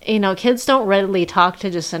adult, kids don't readily talk to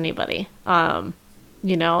just anybody,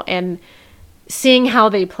 and seeing how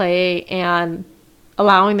they play and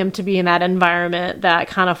allowing them to be in that environment that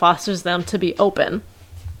kind of fosters them to be open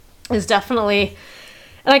is definitely.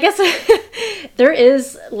 And I guess there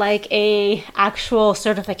is a actual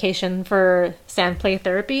certification for sand play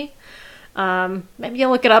therapy. Maybe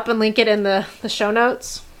I'll look it up and link it in the show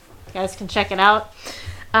notes. You guys can check it out.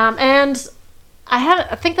 And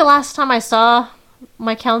I think the last time I saw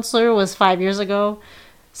my counselor was 5 years ago.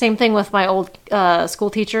 Same thing with my old school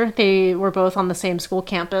teacher. They were both on the same school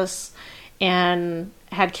campus and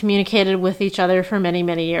had communicated with each other for many,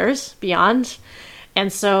 many years beyond.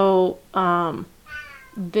 And so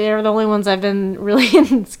they're the only ones I've been really,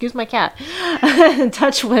 excuse my cat, in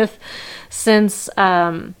touch with since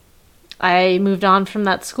I moved on from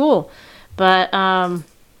that school. But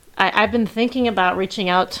I've been thinking about reaching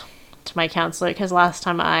out to my counselor, because last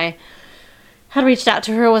time I had reached out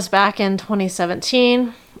to her was back in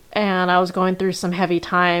 2017, and I was going through some heavy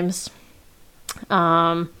times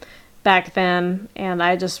back then, and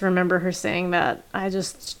I just remember her saying that I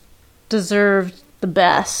just deserved the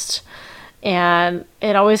best, and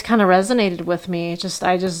it always kind of resonated with me. She'd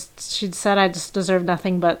said I just deserved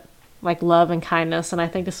nothing but like love and kindness, and I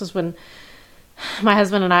think this was when my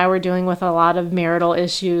husband and I were dealing with a lot of marital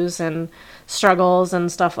issues and struggles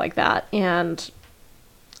and stuff like that. And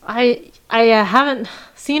I haven't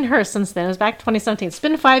seen her since then. It was back 2017. It's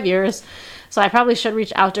been 5 years, so I probably should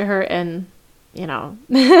reach out to her and,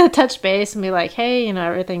 touch base and be like, hey,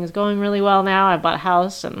 everything's going really well now. I bought a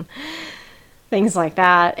house and things like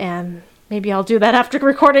that. And maybe I'll do that after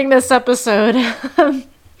recording this episode.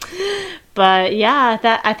 But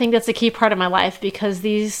yeah, I think that's a key part of my life, because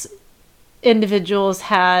these individuals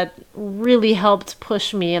had really helped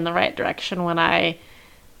push me in the right direction when I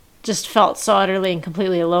just felt so utterly and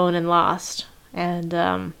completely alone and lost. And,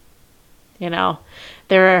 there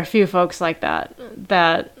are a few folks like that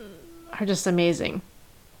are just amazing.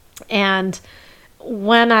 And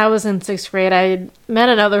when I was in 6th grade, I met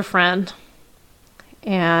another friend,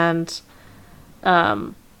 and,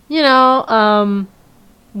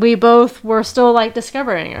 we both were still like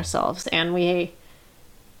discovering ourselves, and we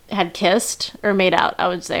had kissed, or made out, I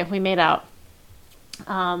would say. We made out.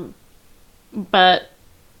 But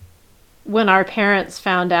when our parents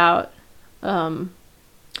found out,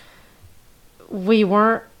 we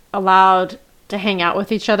weren't allowed to hang out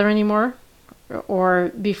with each other anymore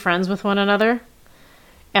or be friends with one another.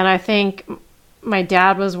 And I think my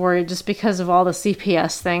dad was worried, just because of all the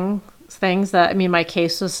CPS things that, my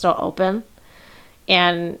case was still open.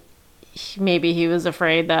 And maybe he was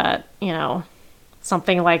afraid that,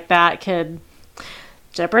 something like that could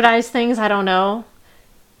jeopardize things. I don't know.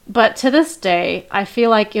 But to this day, I feel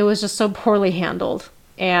like it was just so poorly handled.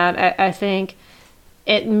 And I think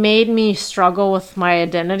it made me struggle with my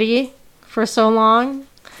identity for so long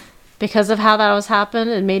because of how that was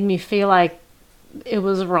happened. It made me feel like it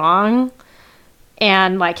was wrong.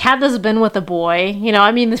 And like, had this been with a boy,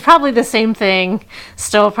 it's probably the same thing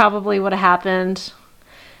still probably would have happened.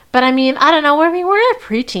 But I don't know. We're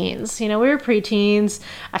preteens. We were preteens.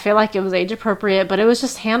 I feel like it was age appropriate, but it was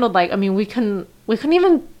just handled like, we couldn't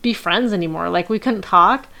even be friends anymore. Like, we couldn't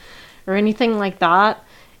talk or anything like that.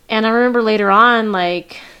 And I remember later on,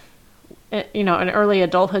 like, in early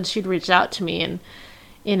adulthood, she'd reached out to me,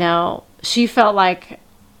 and, she felt like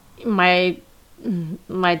my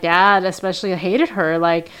dad especially hated her,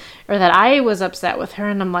 like, or that I was upset with her.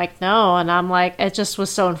 And I'm like, no. And I'm like, it just was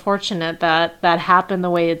so unfortunate that happened the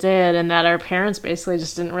way it did, and that our parents basically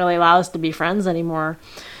just didn't really allow us to be friends anymore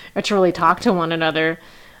or to really talk to one another.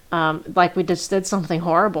 Like, we just did something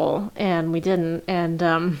horrible, and we didn't. And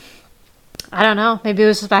I don't know, maybe it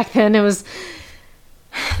was just back then. It was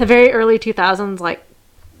the very early 2000s,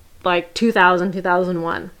 like 2000,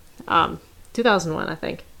 2001. 2001, I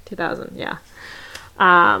think. 2000, yeah.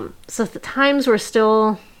 So the times were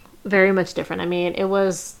still very much different. It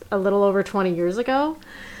was a little over 20 years ago.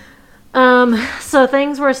 So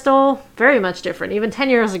things were still very much different. Even 10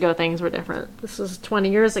 years ago, things were different. This was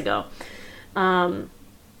 20 years ago.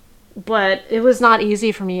 But it was not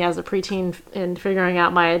easy for me as a preteen in figuring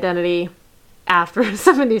out my identity after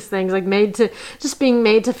some of these things, like being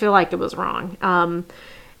made to feel like it was wrong.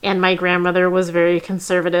 And my grandmother was very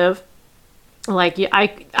conservative. Like,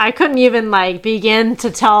 I couldn't even like begin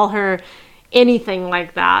to tell her anything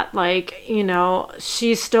like that. Like,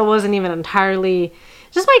 she still wasn't even entirely,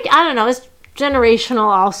 just like, I don't know, it's generational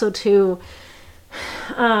also too.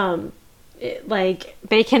 Like,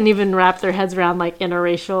 they can't even wrap their heads around like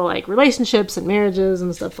interracial like relationships and marriages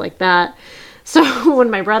and stuff like that. So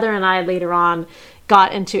when my brother and I later on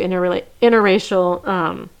got into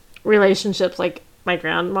interracial relationships, like, my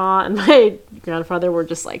grandma and my grandfather were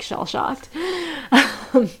just like shell-shocked.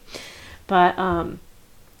 But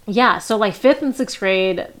yeah, so like 5th and 6th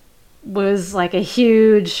grade was like a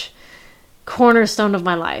huge cornerstone of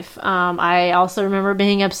my life. I also remember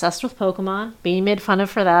being obsessed with Pokemon, being made fun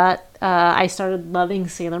of for that. I started loving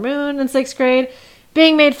Sailor Moon in 6th grade,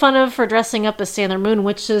 being made fun of for dressing up as Sailor Moon,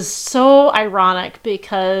 which is so ironic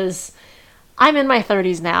because I'm in my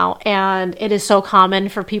 30s now, and it is so common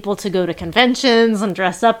for people to go to conventions and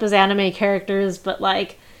dress up as anime characters, but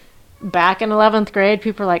like back in 11th grade,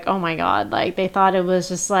 people were like, oh my god, like they thought it was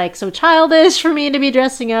just like so childish for me to be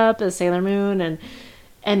dressing up as Sailor Moon.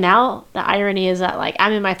 And now the irony is that like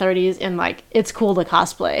I'm in my 30s and like it's cool to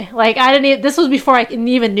cosplay. Like this was before I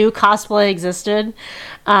even knew cosplay existed.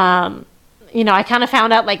 I kind of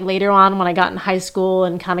found out like later on when I got in high school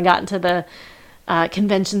and kind of got into the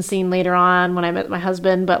convention scene later on when I met my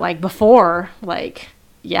husband. But like before, like,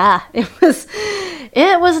 yeah, it was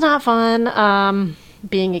not fun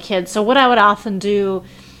being a kid. So what I would often do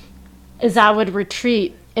is I would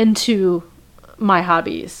retreat into my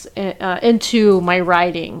hobbies, into my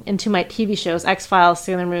writing, into my TV shows, X-Files,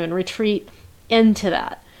 Sailor Moon, retreat into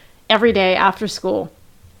that every day after school.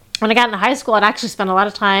 When I got into high school, I'd actually spend a lot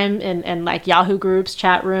of time in like Yahoo groups,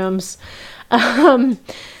 chat rooms,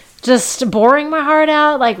 just boring my heart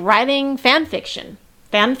out, like writing fan fiction.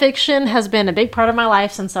 Fan fiction has been a big part of my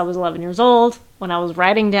life since I was 11 years old, when I was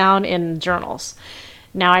writing down in journals.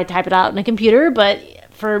 Now I type it out in a computer, but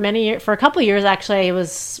for a couple of years, actually, I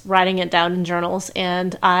was writing it down in journals,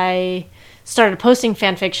 and I started posting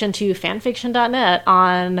fan fiction to fanfiction.net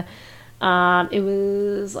on, it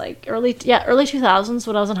was like early 2000s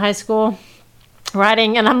when I was in high school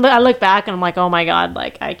writing, and I look back and I'm like, oh my god,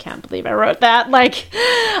 like I can't believe I wrote that. Like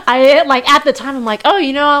at the time I'm like, oh,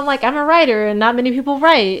 I'm a writer and not many people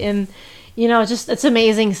write, and just it's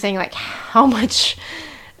amazing seeing like how much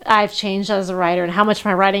I've changed as a writer and how much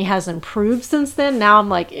my writing has improved since then. Now I'm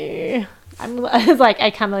like, I'm like, I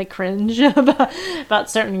kind of like cringe about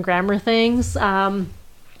certain grammar things. But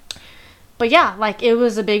yeah, like it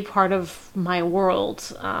was a big part of my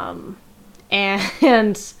world.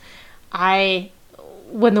 And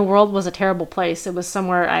when the world was a terrible place, it was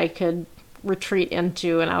somewhere I could retreat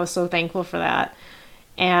into, and I was so thankful for that.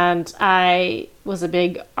 And I was a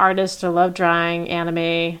big artist. I loved drawing,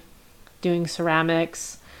 anime, doing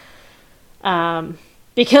ceramics.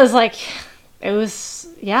 Because like it was,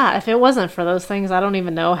 if it wasn't for those things, I don't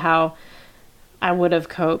even know how I would have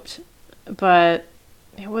coped, but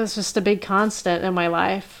it was just a big constant in my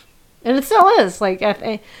life, and it still is, like,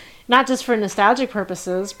 not just for nostalgic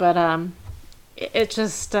purposes, but, it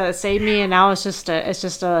just, saved me, and now it's just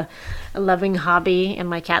a loving hobby, and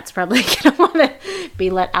my cat's probably gonna want to be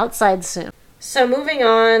let outside soon. So moving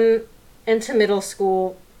on into middle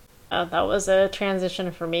school, that was a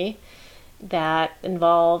transition for me that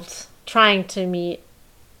involved trying to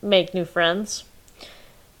make new friends.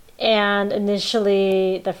 And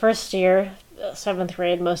initially, the first year, 7th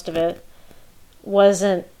grade, most of it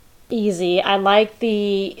wasn't easy. I like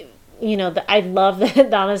I love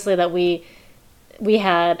that, honestly, that we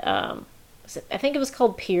had, I think it was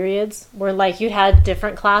called periods, where like you had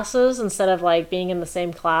different classes instead of like being in the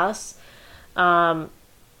same class. And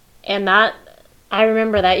that, I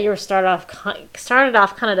remember that year started off kind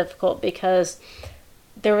of difficult because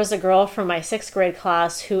there was a girl from my 6th grade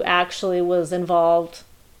class who actually was involved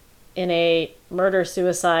in a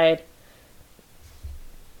murder-suicide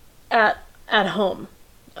at home.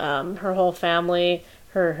 Her whole family,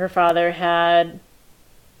 her father had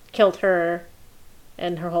killed her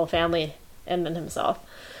and her whole family and then himself.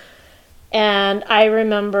 And I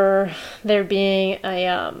remember there being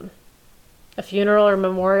a funeral or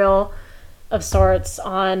memorial of sorts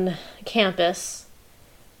on campus,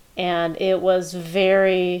 and it was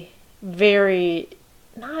very, very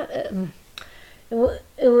it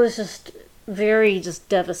was just very just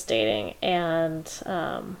devastating and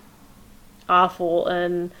awful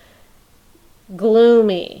and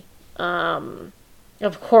gloomy,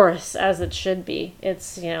 of course, as it should be.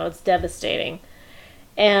 It's it's devastating,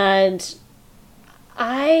 and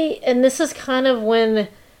this is kind of when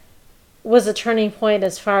was a turning point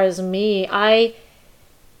as far as me. I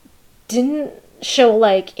didn't show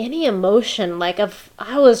like any emotion. Like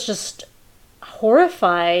I was just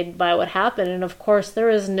horrified by what happened, and of course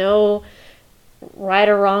there is no right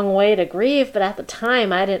or wrong way to grieve, but at the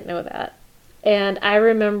time I didn't know that. And I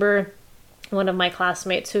remember one of my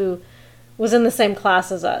classmates who was in the same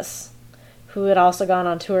class as us, who had also gone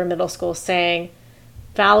on tour middle school, saying,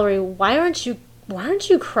 "Valerie, why aren't you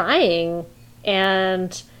crying?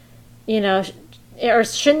 And or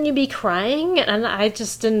shouldn't you be crying?" And I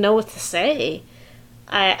just didn't know what to say.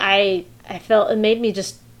 I felt, it made me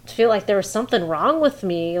just feel like there was something wrong with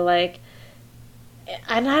me, like,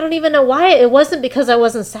 and I don't even know why. It wasn't because I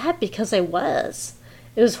wasn't sad, because I was.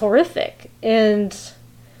 It was horrific. And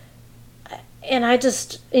I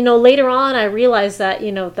just, later on I realized that,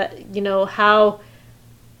 how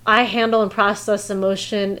I handle and process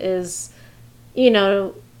emotion is,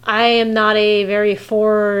 I am not a very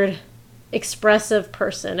forward expressive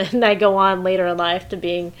person, and I go on later in life to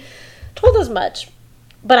being told as much.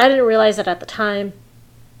 But I didn't realize it at the time.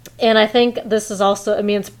 And I think this is also, I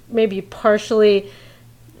mean, it's maybe partially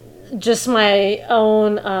just my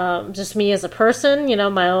own, just me as a person, you know,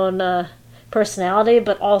 my own personality,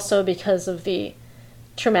 but also because of the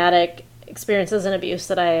traumatic experiences and abuse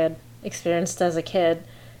that I had experienced as a kid.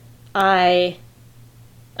 I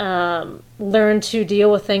learned to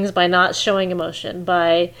deal with things by not showing emotion,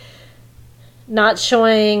 by not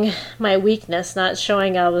showing my weakness, not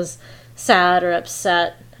showing I was sad or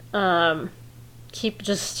upset. Keep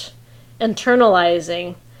just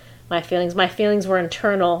internalizing my feelings. My feelings were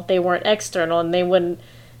internal. They weren't external, and they wouldn't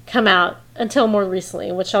come out until more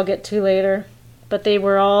recently, which I'll get to later. But they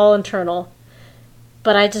were all internal.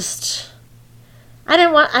 But I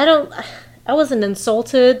wasn't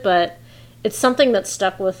insulted, but it's something that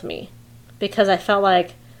stuck with me because I felt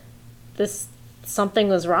like something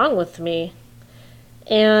was wrong with me.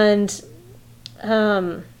 And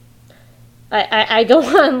I go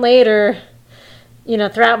on later, you know,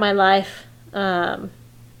 throughout my life,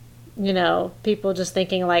 you know, people just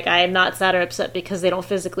thinking like I am not sad or upset because they don't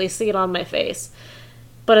physically see it on my face.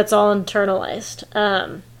 But it's all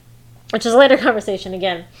internalized, which is a later conversation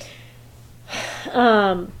again.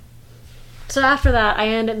 So after that, I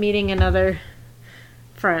ended up meeting another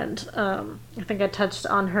friend. I think I touched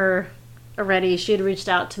on her already. She had reached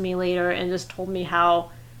out to me later and just told me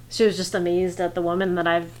how she was just amazed at the woman that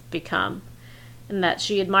I've become and that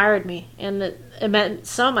she admired me. And it meant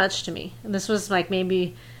so much to me. And this was like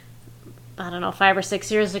maybe, I don't know, 5 or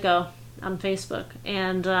 6 years ago on Facebook.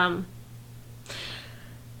 And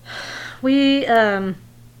we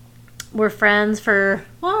were friends for,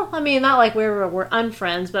 well, I mean, not like we're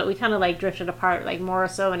unfriends, but we kind of like drifted apart, like more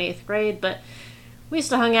so in 8th grade. But we used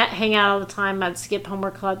to hang out all the time. I'd skip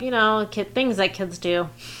homework club, you know, things that kids do.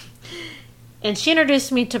 And she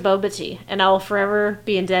introduced me to boba tea, and I will forever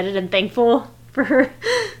be indebted and thankful for her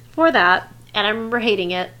for that. And I remember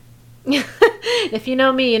hating it. If you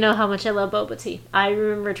know me, you know how much I love boba tea. I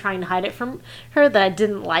remember trying to hide it from her that I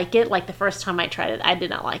didn't like it. Like the first time I tried it, I did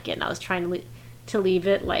not like it, and I was trying to leave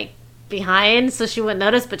it like behind so she wouldn't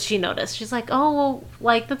notice, but she noticed. She's like, "Oh, well,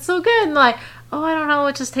 like that's so good," and like, "Oh, I don't know,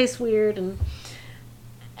 it just tastes weird."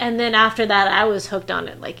 And then after that, I was hooked on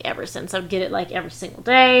it like ever since. I would get it like every single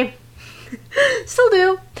day. Still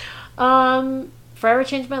do. Forever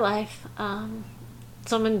changed my life.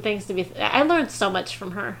 So many things I learned so much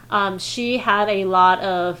from her. She had a lot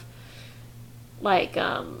of like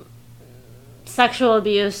sexual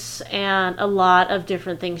abuse and a lot of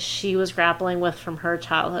different things she was grappling with from her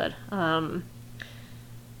childhood.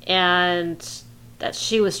 And that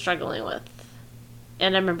she was struggling with.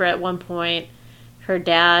 And I remember at one point her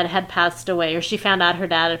dad had passed away, or she found out her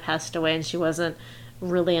dad had passed away, and she wasn't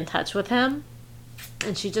really in touch with him.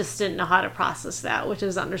 And she just didn't know how to process that, which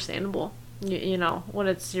is understandable. You know, when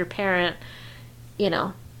it's your parent, you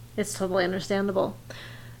know, it's totally understandable.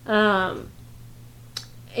 You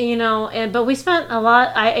know, but we spent a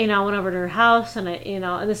lot, I went over to her house, and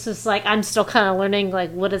and this is like, I'm still kind of learning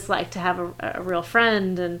like what it's like to have a real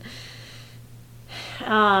friend. And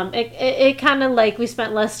it kind of like, we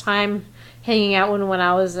spent less time hanging out when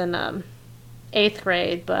I was in 8th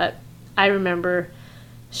grade, but I remember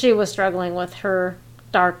she was struggling with her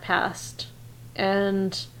dark past.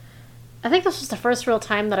 And I think this was the first real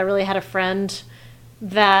time that I really had a friend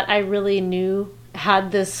that I really knew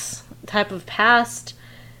had this type of past,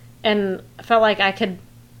 and I felt like I could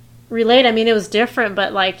relate. I mean, it was different,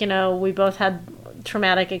 but like, you know, we both had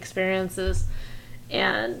traumatic experiences,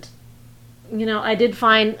 and, you know, I did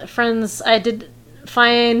find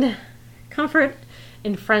comfort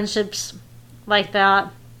in friendships like that,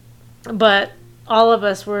 but all of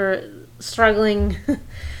us were struggling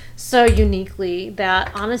so uniquely that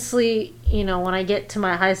honestly, you know, when I get to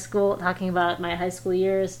my high school, talking about my high school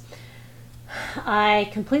years, I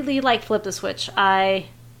completely like flipped the switch. My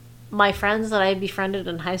friends that I befriended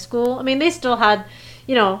in high school, I mean, they still had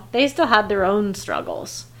their own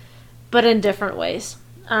struggles, but in different ways.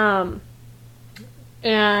 But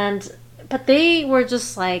they were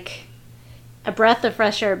just like a breath of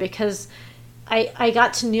fresh air, because I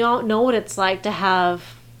got to know what it's like to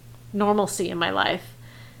have normalcy in my life.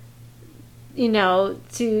 You know,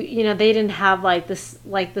 they didn't have like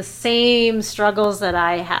the same struggles that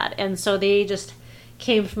I had. And so they just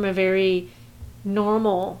came from a very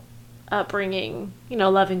normal upbringing, you know,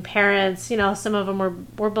 loving parents, you know, some of them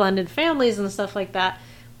were blended families and stuff like that,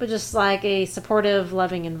 but just like a supportive,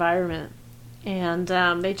 loving environment. And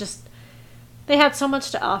they had so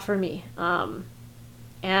much to offer me.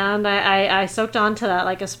 And I soaked onto that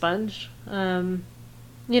like a sponge.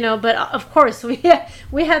 But of course we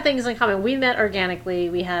had things in common. We met organically.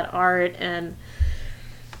 We had art, and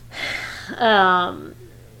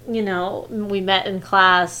we met in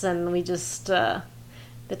class, and we just the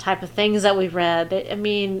type of things that we read. I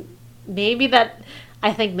mean,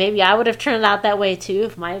 I think maybe I would have turned out that way too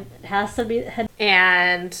if my has to be.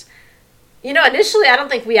 And initially I don't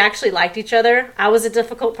think we actually liked each other. I was a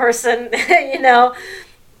difficult person,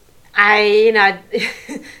 I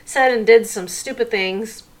said and did some stupid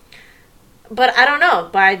things. But I don't know,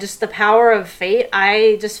 by just the power of fate,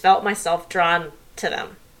 I just felt myself drawn to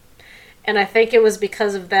them. And I think it was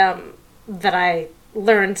because of them that I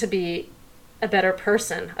learned to be a better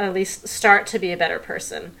person, or at least start to be a better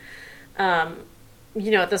person.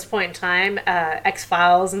 At this point in time,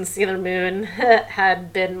 X-Files and Sailor Moon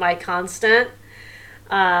had been my constant.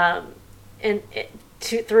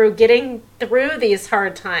 Through getting through these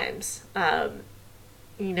hard times, I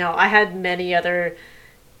had many other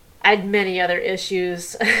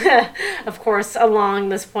issues, of course, along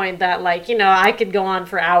this point that, I could go on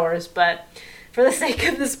for hours, but for the sake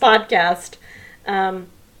of this podcast,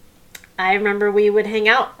 I remember we would hang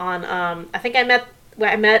out on, I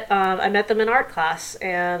met them in art class,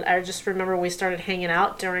 and I just remember we started hanging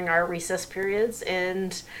out during our recess periods,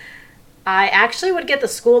 and I actually would get the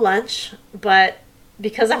school lunch, but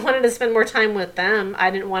because I wanted to spend more time with them, I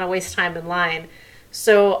didn't want to waste time in line.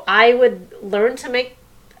 So I would learn to make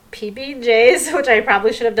PB&Js, which I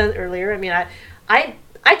probably should have done earlier. I mean, I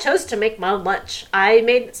chose to make my own lunch.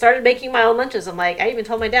 Started making my own lunches. I even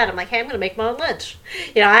told my dad, I'm like, hey, I'm going to make my own lunch.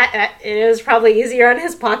 It was probably easier on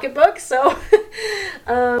his pocketbook. So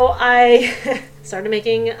I started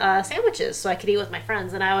making sandwiches so I could eat with my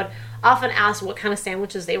friends. And I would often ask what kind of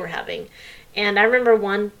sandwiches they were having. And I remember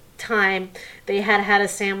one time they had a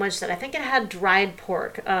sandwich that I think it had dried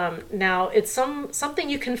pork. Now it's something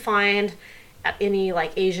you can find at any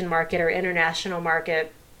Asian market or international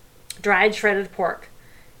market, dried shredded pork.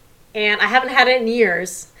 And I haven't had it in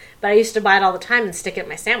years, but I used to buy it all the time and stick it in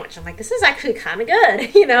my sandwich. I'm like, this is actually kind of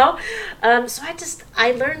good, So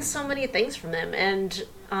I learned so many things from them, and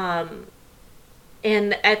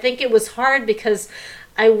I think it was hard because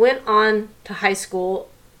I went on to high school.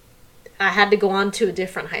 I had to go on to a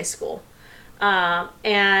different high school,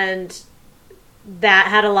 and that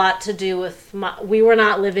had a lot to do with we were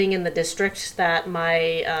not living in the district that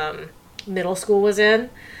my middle school was in.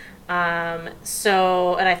 And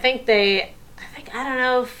I don't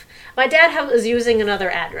know if my dad was using another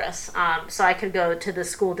address, so I could go to the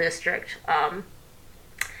school district.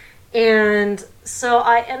 And so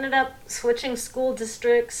I ended up switching school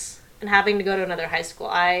districts and having to go to another high school.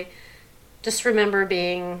 I just remember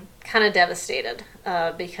being kind of devastated,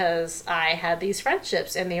 because I had these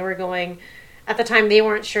friendships, and they were going. At the time, they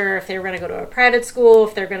weren't sure if they were going to go to a private school,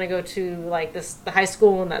 if they're going to go to the high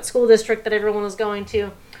school in that school district that everyone was going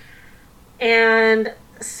to. And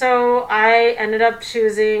so I ended up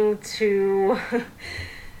choosing to.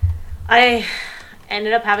 I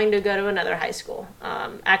ended up having to go to another high school.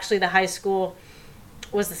 Actually, the high school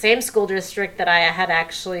was the same school district that I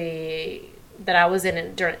was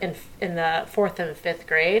in the 4th and 5th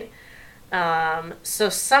grade. So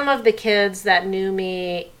some of the kids that knew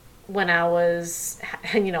me when I was,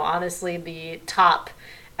 honestly, the top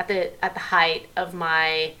at the height of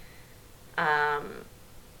my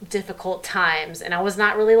difficult times, and I was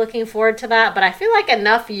not really looking forward to that, but I feel like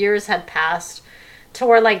enough years had passed to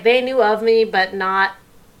where they knew of me, but not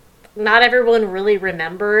everyone really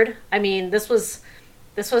remembered. I mean, this was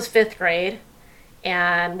 5th grade,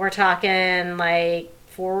 and we're talking 3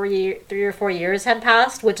 or 4 years had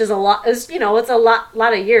passed, which is a lot. It's a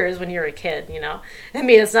lot of years when you're a kid. I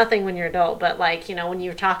mean, it's nothing when you're adult, but when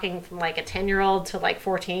you're talking from a 10-year-old to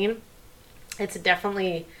 14, it's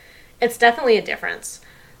definitely a difference.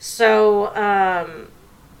 So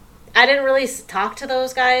I didn't really talk to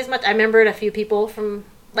those guys much. I remembered a few people from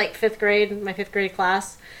 5th grade, my 5th grade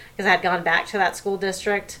class, because I had gone back to that school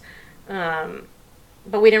district. But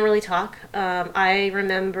we didn't really talk. I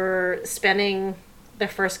remember spending the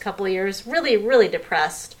first couple of years really, really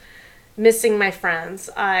depressed, missing my friends.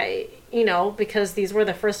 Because these were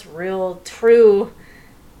the first real, true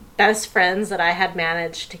best friends that I had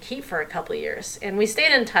managed to keep for a couple of years. And we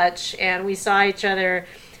stayed in touch, and we saw each other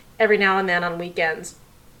every now and then on weekends.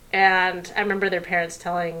 And I remember their parents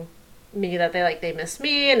telling me that they missed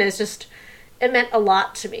me, and it meant a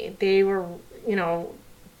lot to me. They were,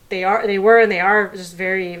 they are just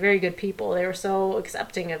very, very good people. They were so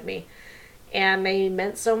accepting of me, and they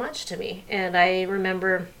meant so much to me. And I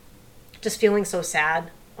remember just feeling so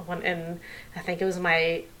sad and I think it was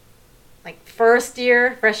my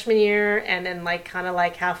freshman year, and then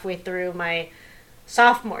halfway through my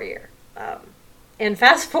sophomore year. And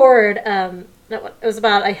fast forward, it was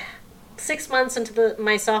about 6 months into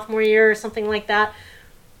my sophomore year or something like that,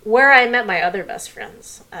 where I met my other best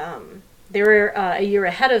friends. They were a year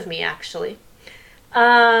ahead of me, actually.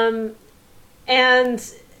 And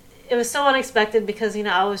it was so unexpected because,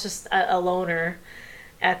 I was just a loner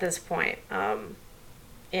at this point.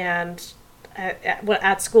 And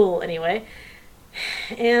at school, anyway.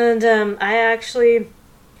 And there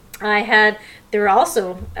were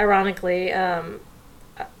also, ironically,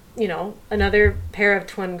 another pair of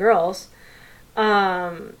twin girls.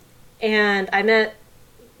 And I met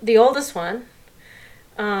the oldest one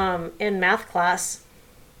in math class,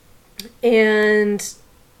 and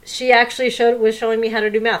she actually was showing me how to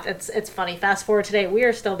do math. It's funny. Fast forward today, we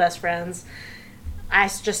are still best friends. I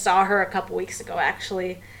just saw her a couple weeks ago,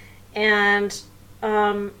 actually, and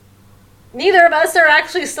neither of us are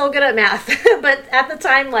actually still good at math. But at the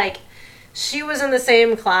time, she was in the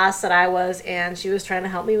same class that I was, and she was trying to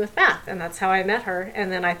help me with math, and that's how I met her.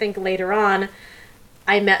 And then I think later on,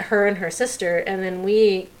 I met her and her sister, and then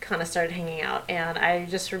we kind of started hanging out. And I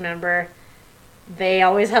just remember they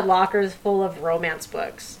always had lockers full of romance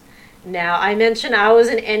books. Now, I mentioned I was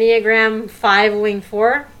an Enneagram 5 Wing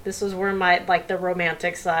 4. This was where my, the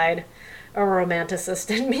romantic side, or romanticist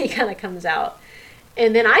in me kind of comes out.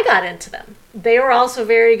 And then I got into them. They were also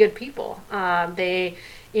very good people. They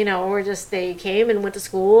came and went to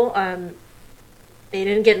school. They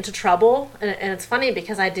didn't get into trouble. And it's funny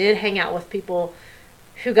because I did hang out with people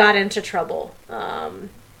who got into trouble, in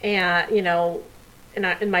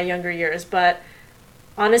my younger years. But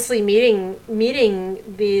honestly, meeting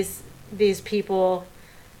these people,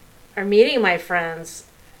 or meeting my friends,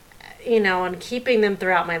 and keeping them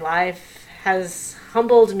throughout my life has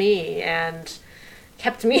humbled me and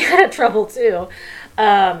kept me out of trouble too.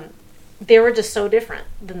 They were just so different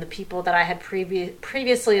than the people that I had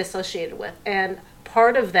previously associated with. And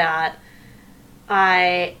part of that,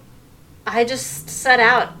 I just set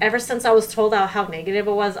out, ever since I was told how negative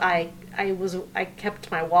it was, I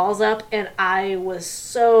kept my walls up, and I was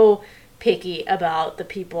so picky about the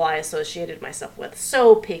people I associated myself with.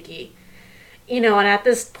 So picky. And at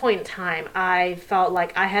this point in time, I felt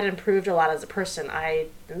like I had improved a lot as a person. I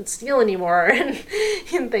didn't steal anymore and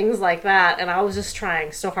things like that. And I was just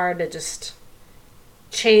trying so hard to just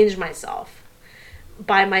change myself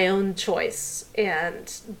by my own choice.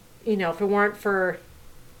 And, if it weren't for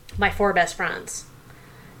my 4 best friends,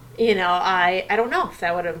 I don't know if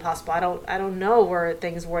that would have been possible. I don't know where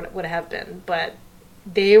things would have been, but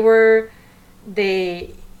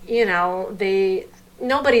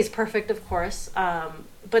nobody's perfect, of course.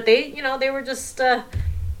 But they were just,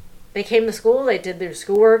 they came to school, they did their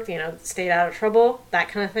schoolwork, stayed out of trouble, that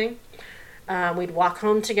kind of thing. We'd walk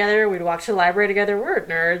home together, we'd walk to the library together. We were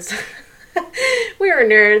nerds. We were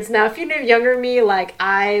nerds. Now, if you knew younger me,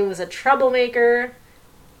 I was a troublemaker.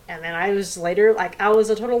 And then I was later, I was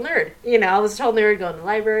a total nerd. I was a total nerd going to the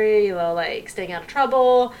library, staying out of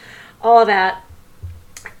trouble, all of that.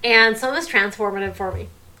 And so it was transformative for me.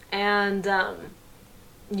 And, I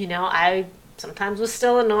sometimes was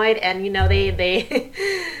still annoyed, and, they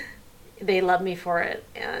they loved me for it.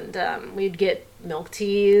 And we'd get milk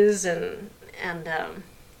teas and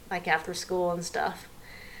after school and stuff.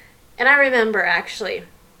 And I remember, actually,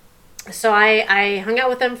 so I hung out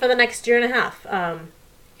with them for the next year and a half.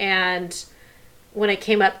 And when it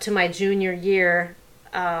came up to my junior year,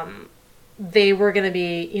 they were going to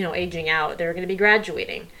be, aging out. They were going to be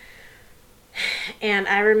graduating. And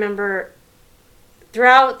I remember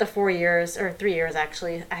throughout the 4 years, or 3 years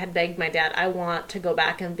actually, I had begged my dad, I want to go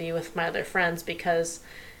back and be with my other friends, because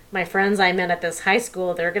my friends I met at this high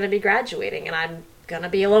school, they're going to be graduating, and I'm going to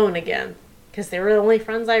be alone again, because they were the only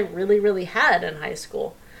friends I really, really had in high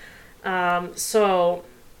school. So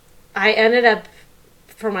I ended up,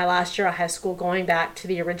 for my last year of high school, going back to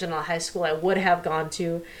the original high school I would have gone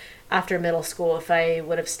to after middle school if I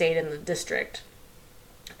would have stayed in the district.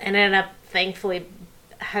 And ended up, thankfully,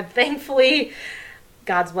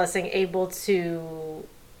 God's blessing, able to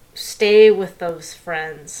stay with those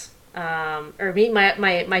friends, or meet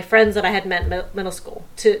my friends that I had met in middle school,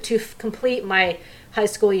 to complete my high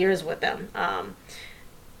school years with them,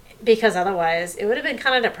 because otherwise it would have been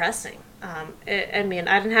kind of depressing. I didn't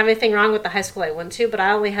have anything wrong with the high school I went to, but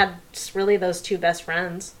I only had just really those 2 best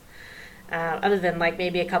friends, other than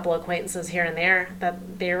maybe a couple acquaintances here and there.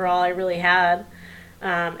 That they were all I really had.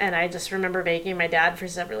 And I just remember begging my dad for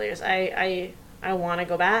several years, I want to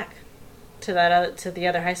go back to the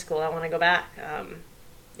other high school. I want to go back.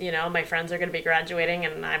 My friends are going to be graduating,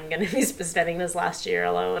 and I'm going to be spending this last year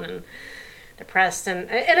alone. depressed. And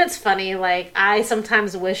it's funny, like, I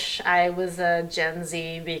sometimes wish I was a Gen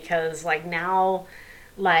Z, because like now,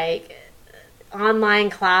 like, online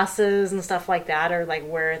classes and stuff like that are like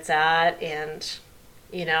where it's at. And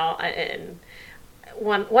and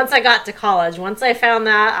once I got to college, once I found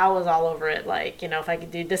that, I was all over it. Like, if I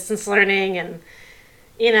could do distance learning and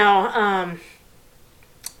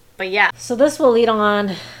but yeah. So this will lead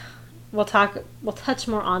on, we'll touch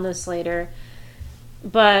more on this later.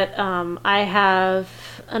 But I have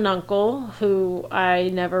an uncle who I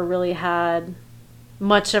never really had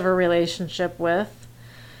much of a relationship with.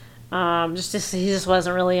 He just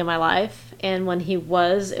wasn't really in my life. And when he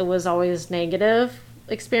was, it was always negative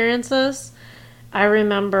experiences. I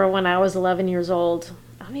remember when I was 11 years old,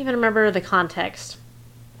 I don't even remember the context,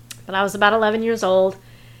 but I was about 11 years old,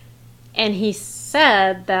 and he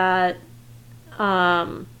said that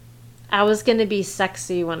I was going to be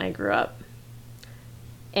sexy when I grew up.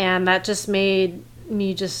 And that just made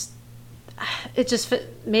me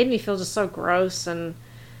made me feel just so gross, and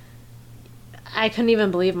I couldn't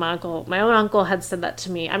even believe my own uncle had said that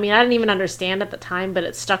to me. I mean, I didn't even understand at the time, but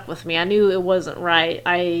it stuck with me. I knew it wasn't right.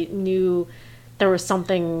 I knew there was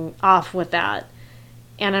something off with that.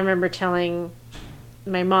 And I remember telling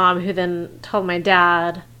my mom, who then told my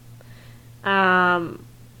dad. And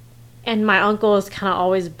my uncle has kind of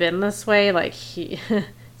always been this way. Like, he's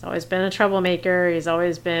always been a troublemaker. He's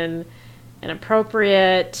always been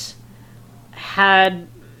inappropriate.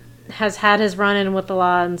 Has had his run-in with the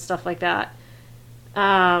law and stuff like that.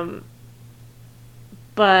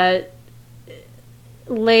 But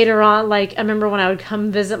later on, like, I remember when I would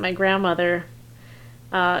come visit my grandmother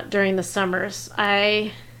during the summers,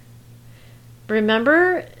 I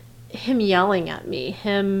remember him yelling at me.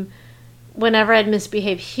 Whenever I'd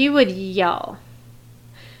misbehave, he would yell.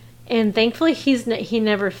 And thankfully, he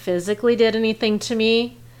never physically did anything to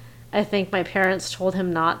me. I think my parents told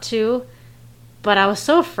him not to. But I was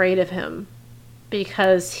so afraid of him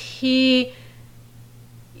because he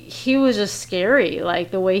was just scary.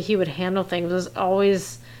 Like, the way he would handle things was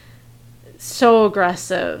always so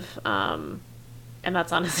aggressive. And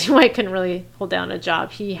that's honestly why I couldn't really hold down a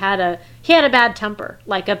job. He had a bad temper,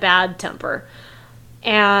 like a bad temper.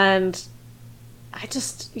 And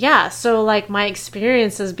so like my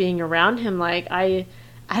experiences being around him, like I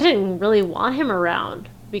didn't really want him around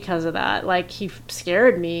because of that. Like, he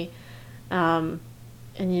scared me. And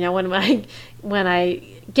when I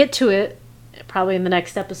get to it, probably in the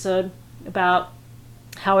next episode, about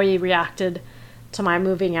how he reacted to my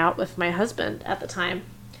moving out with my husband at the time.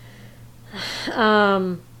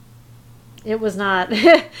 It was not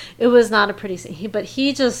a pretty scene. But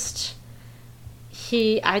he's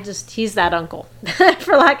that uncle.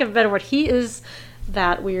 For lack of a better word, he is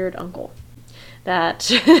that weird uncle that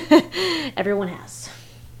everyone has.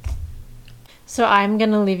 So I'm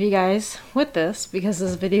going to leave you guys with this, because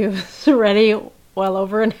this video is already well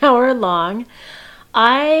over an hour long.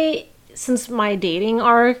 Since my dating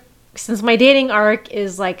arc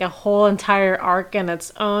is like a whole entire arc in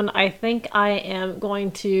its own, I think I am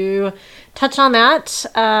going to touch on that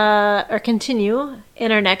or continue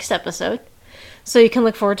in our next episode. So you can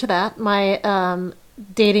look forward to that. My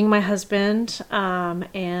dating my husband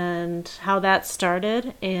and how that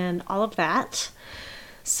started and all of that.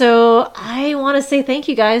 So I want to say thank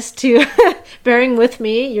you guys to bearing with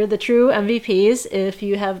me. You're the true MVPs if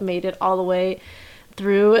you have made it all the way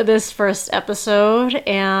through this first episode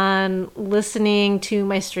and listening to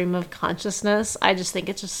my stream of consciousness. I just think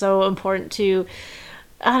it's just so important to,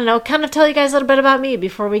 kind of tell you guys a little bit about me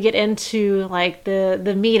before we get into like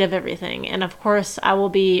the meat of everything. And of course, I will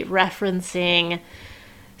be referencing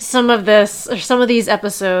some of these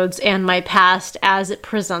episodes and my past as it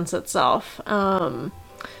presents itself. So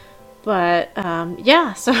I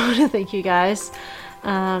want to thank you guys.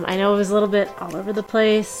 I know it was a little bit all over the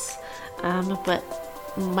place, but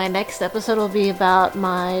my next episode will be about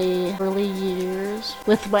my early years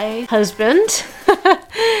with my husband,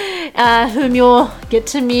 whom you'll get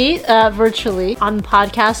to meet virtually on the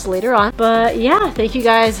podcast later on. But yeah, thank you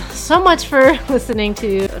guys so much for listening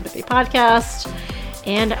to the Empathy Podcast,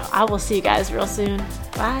 and I will see you guys real soon.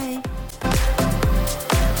 Bye.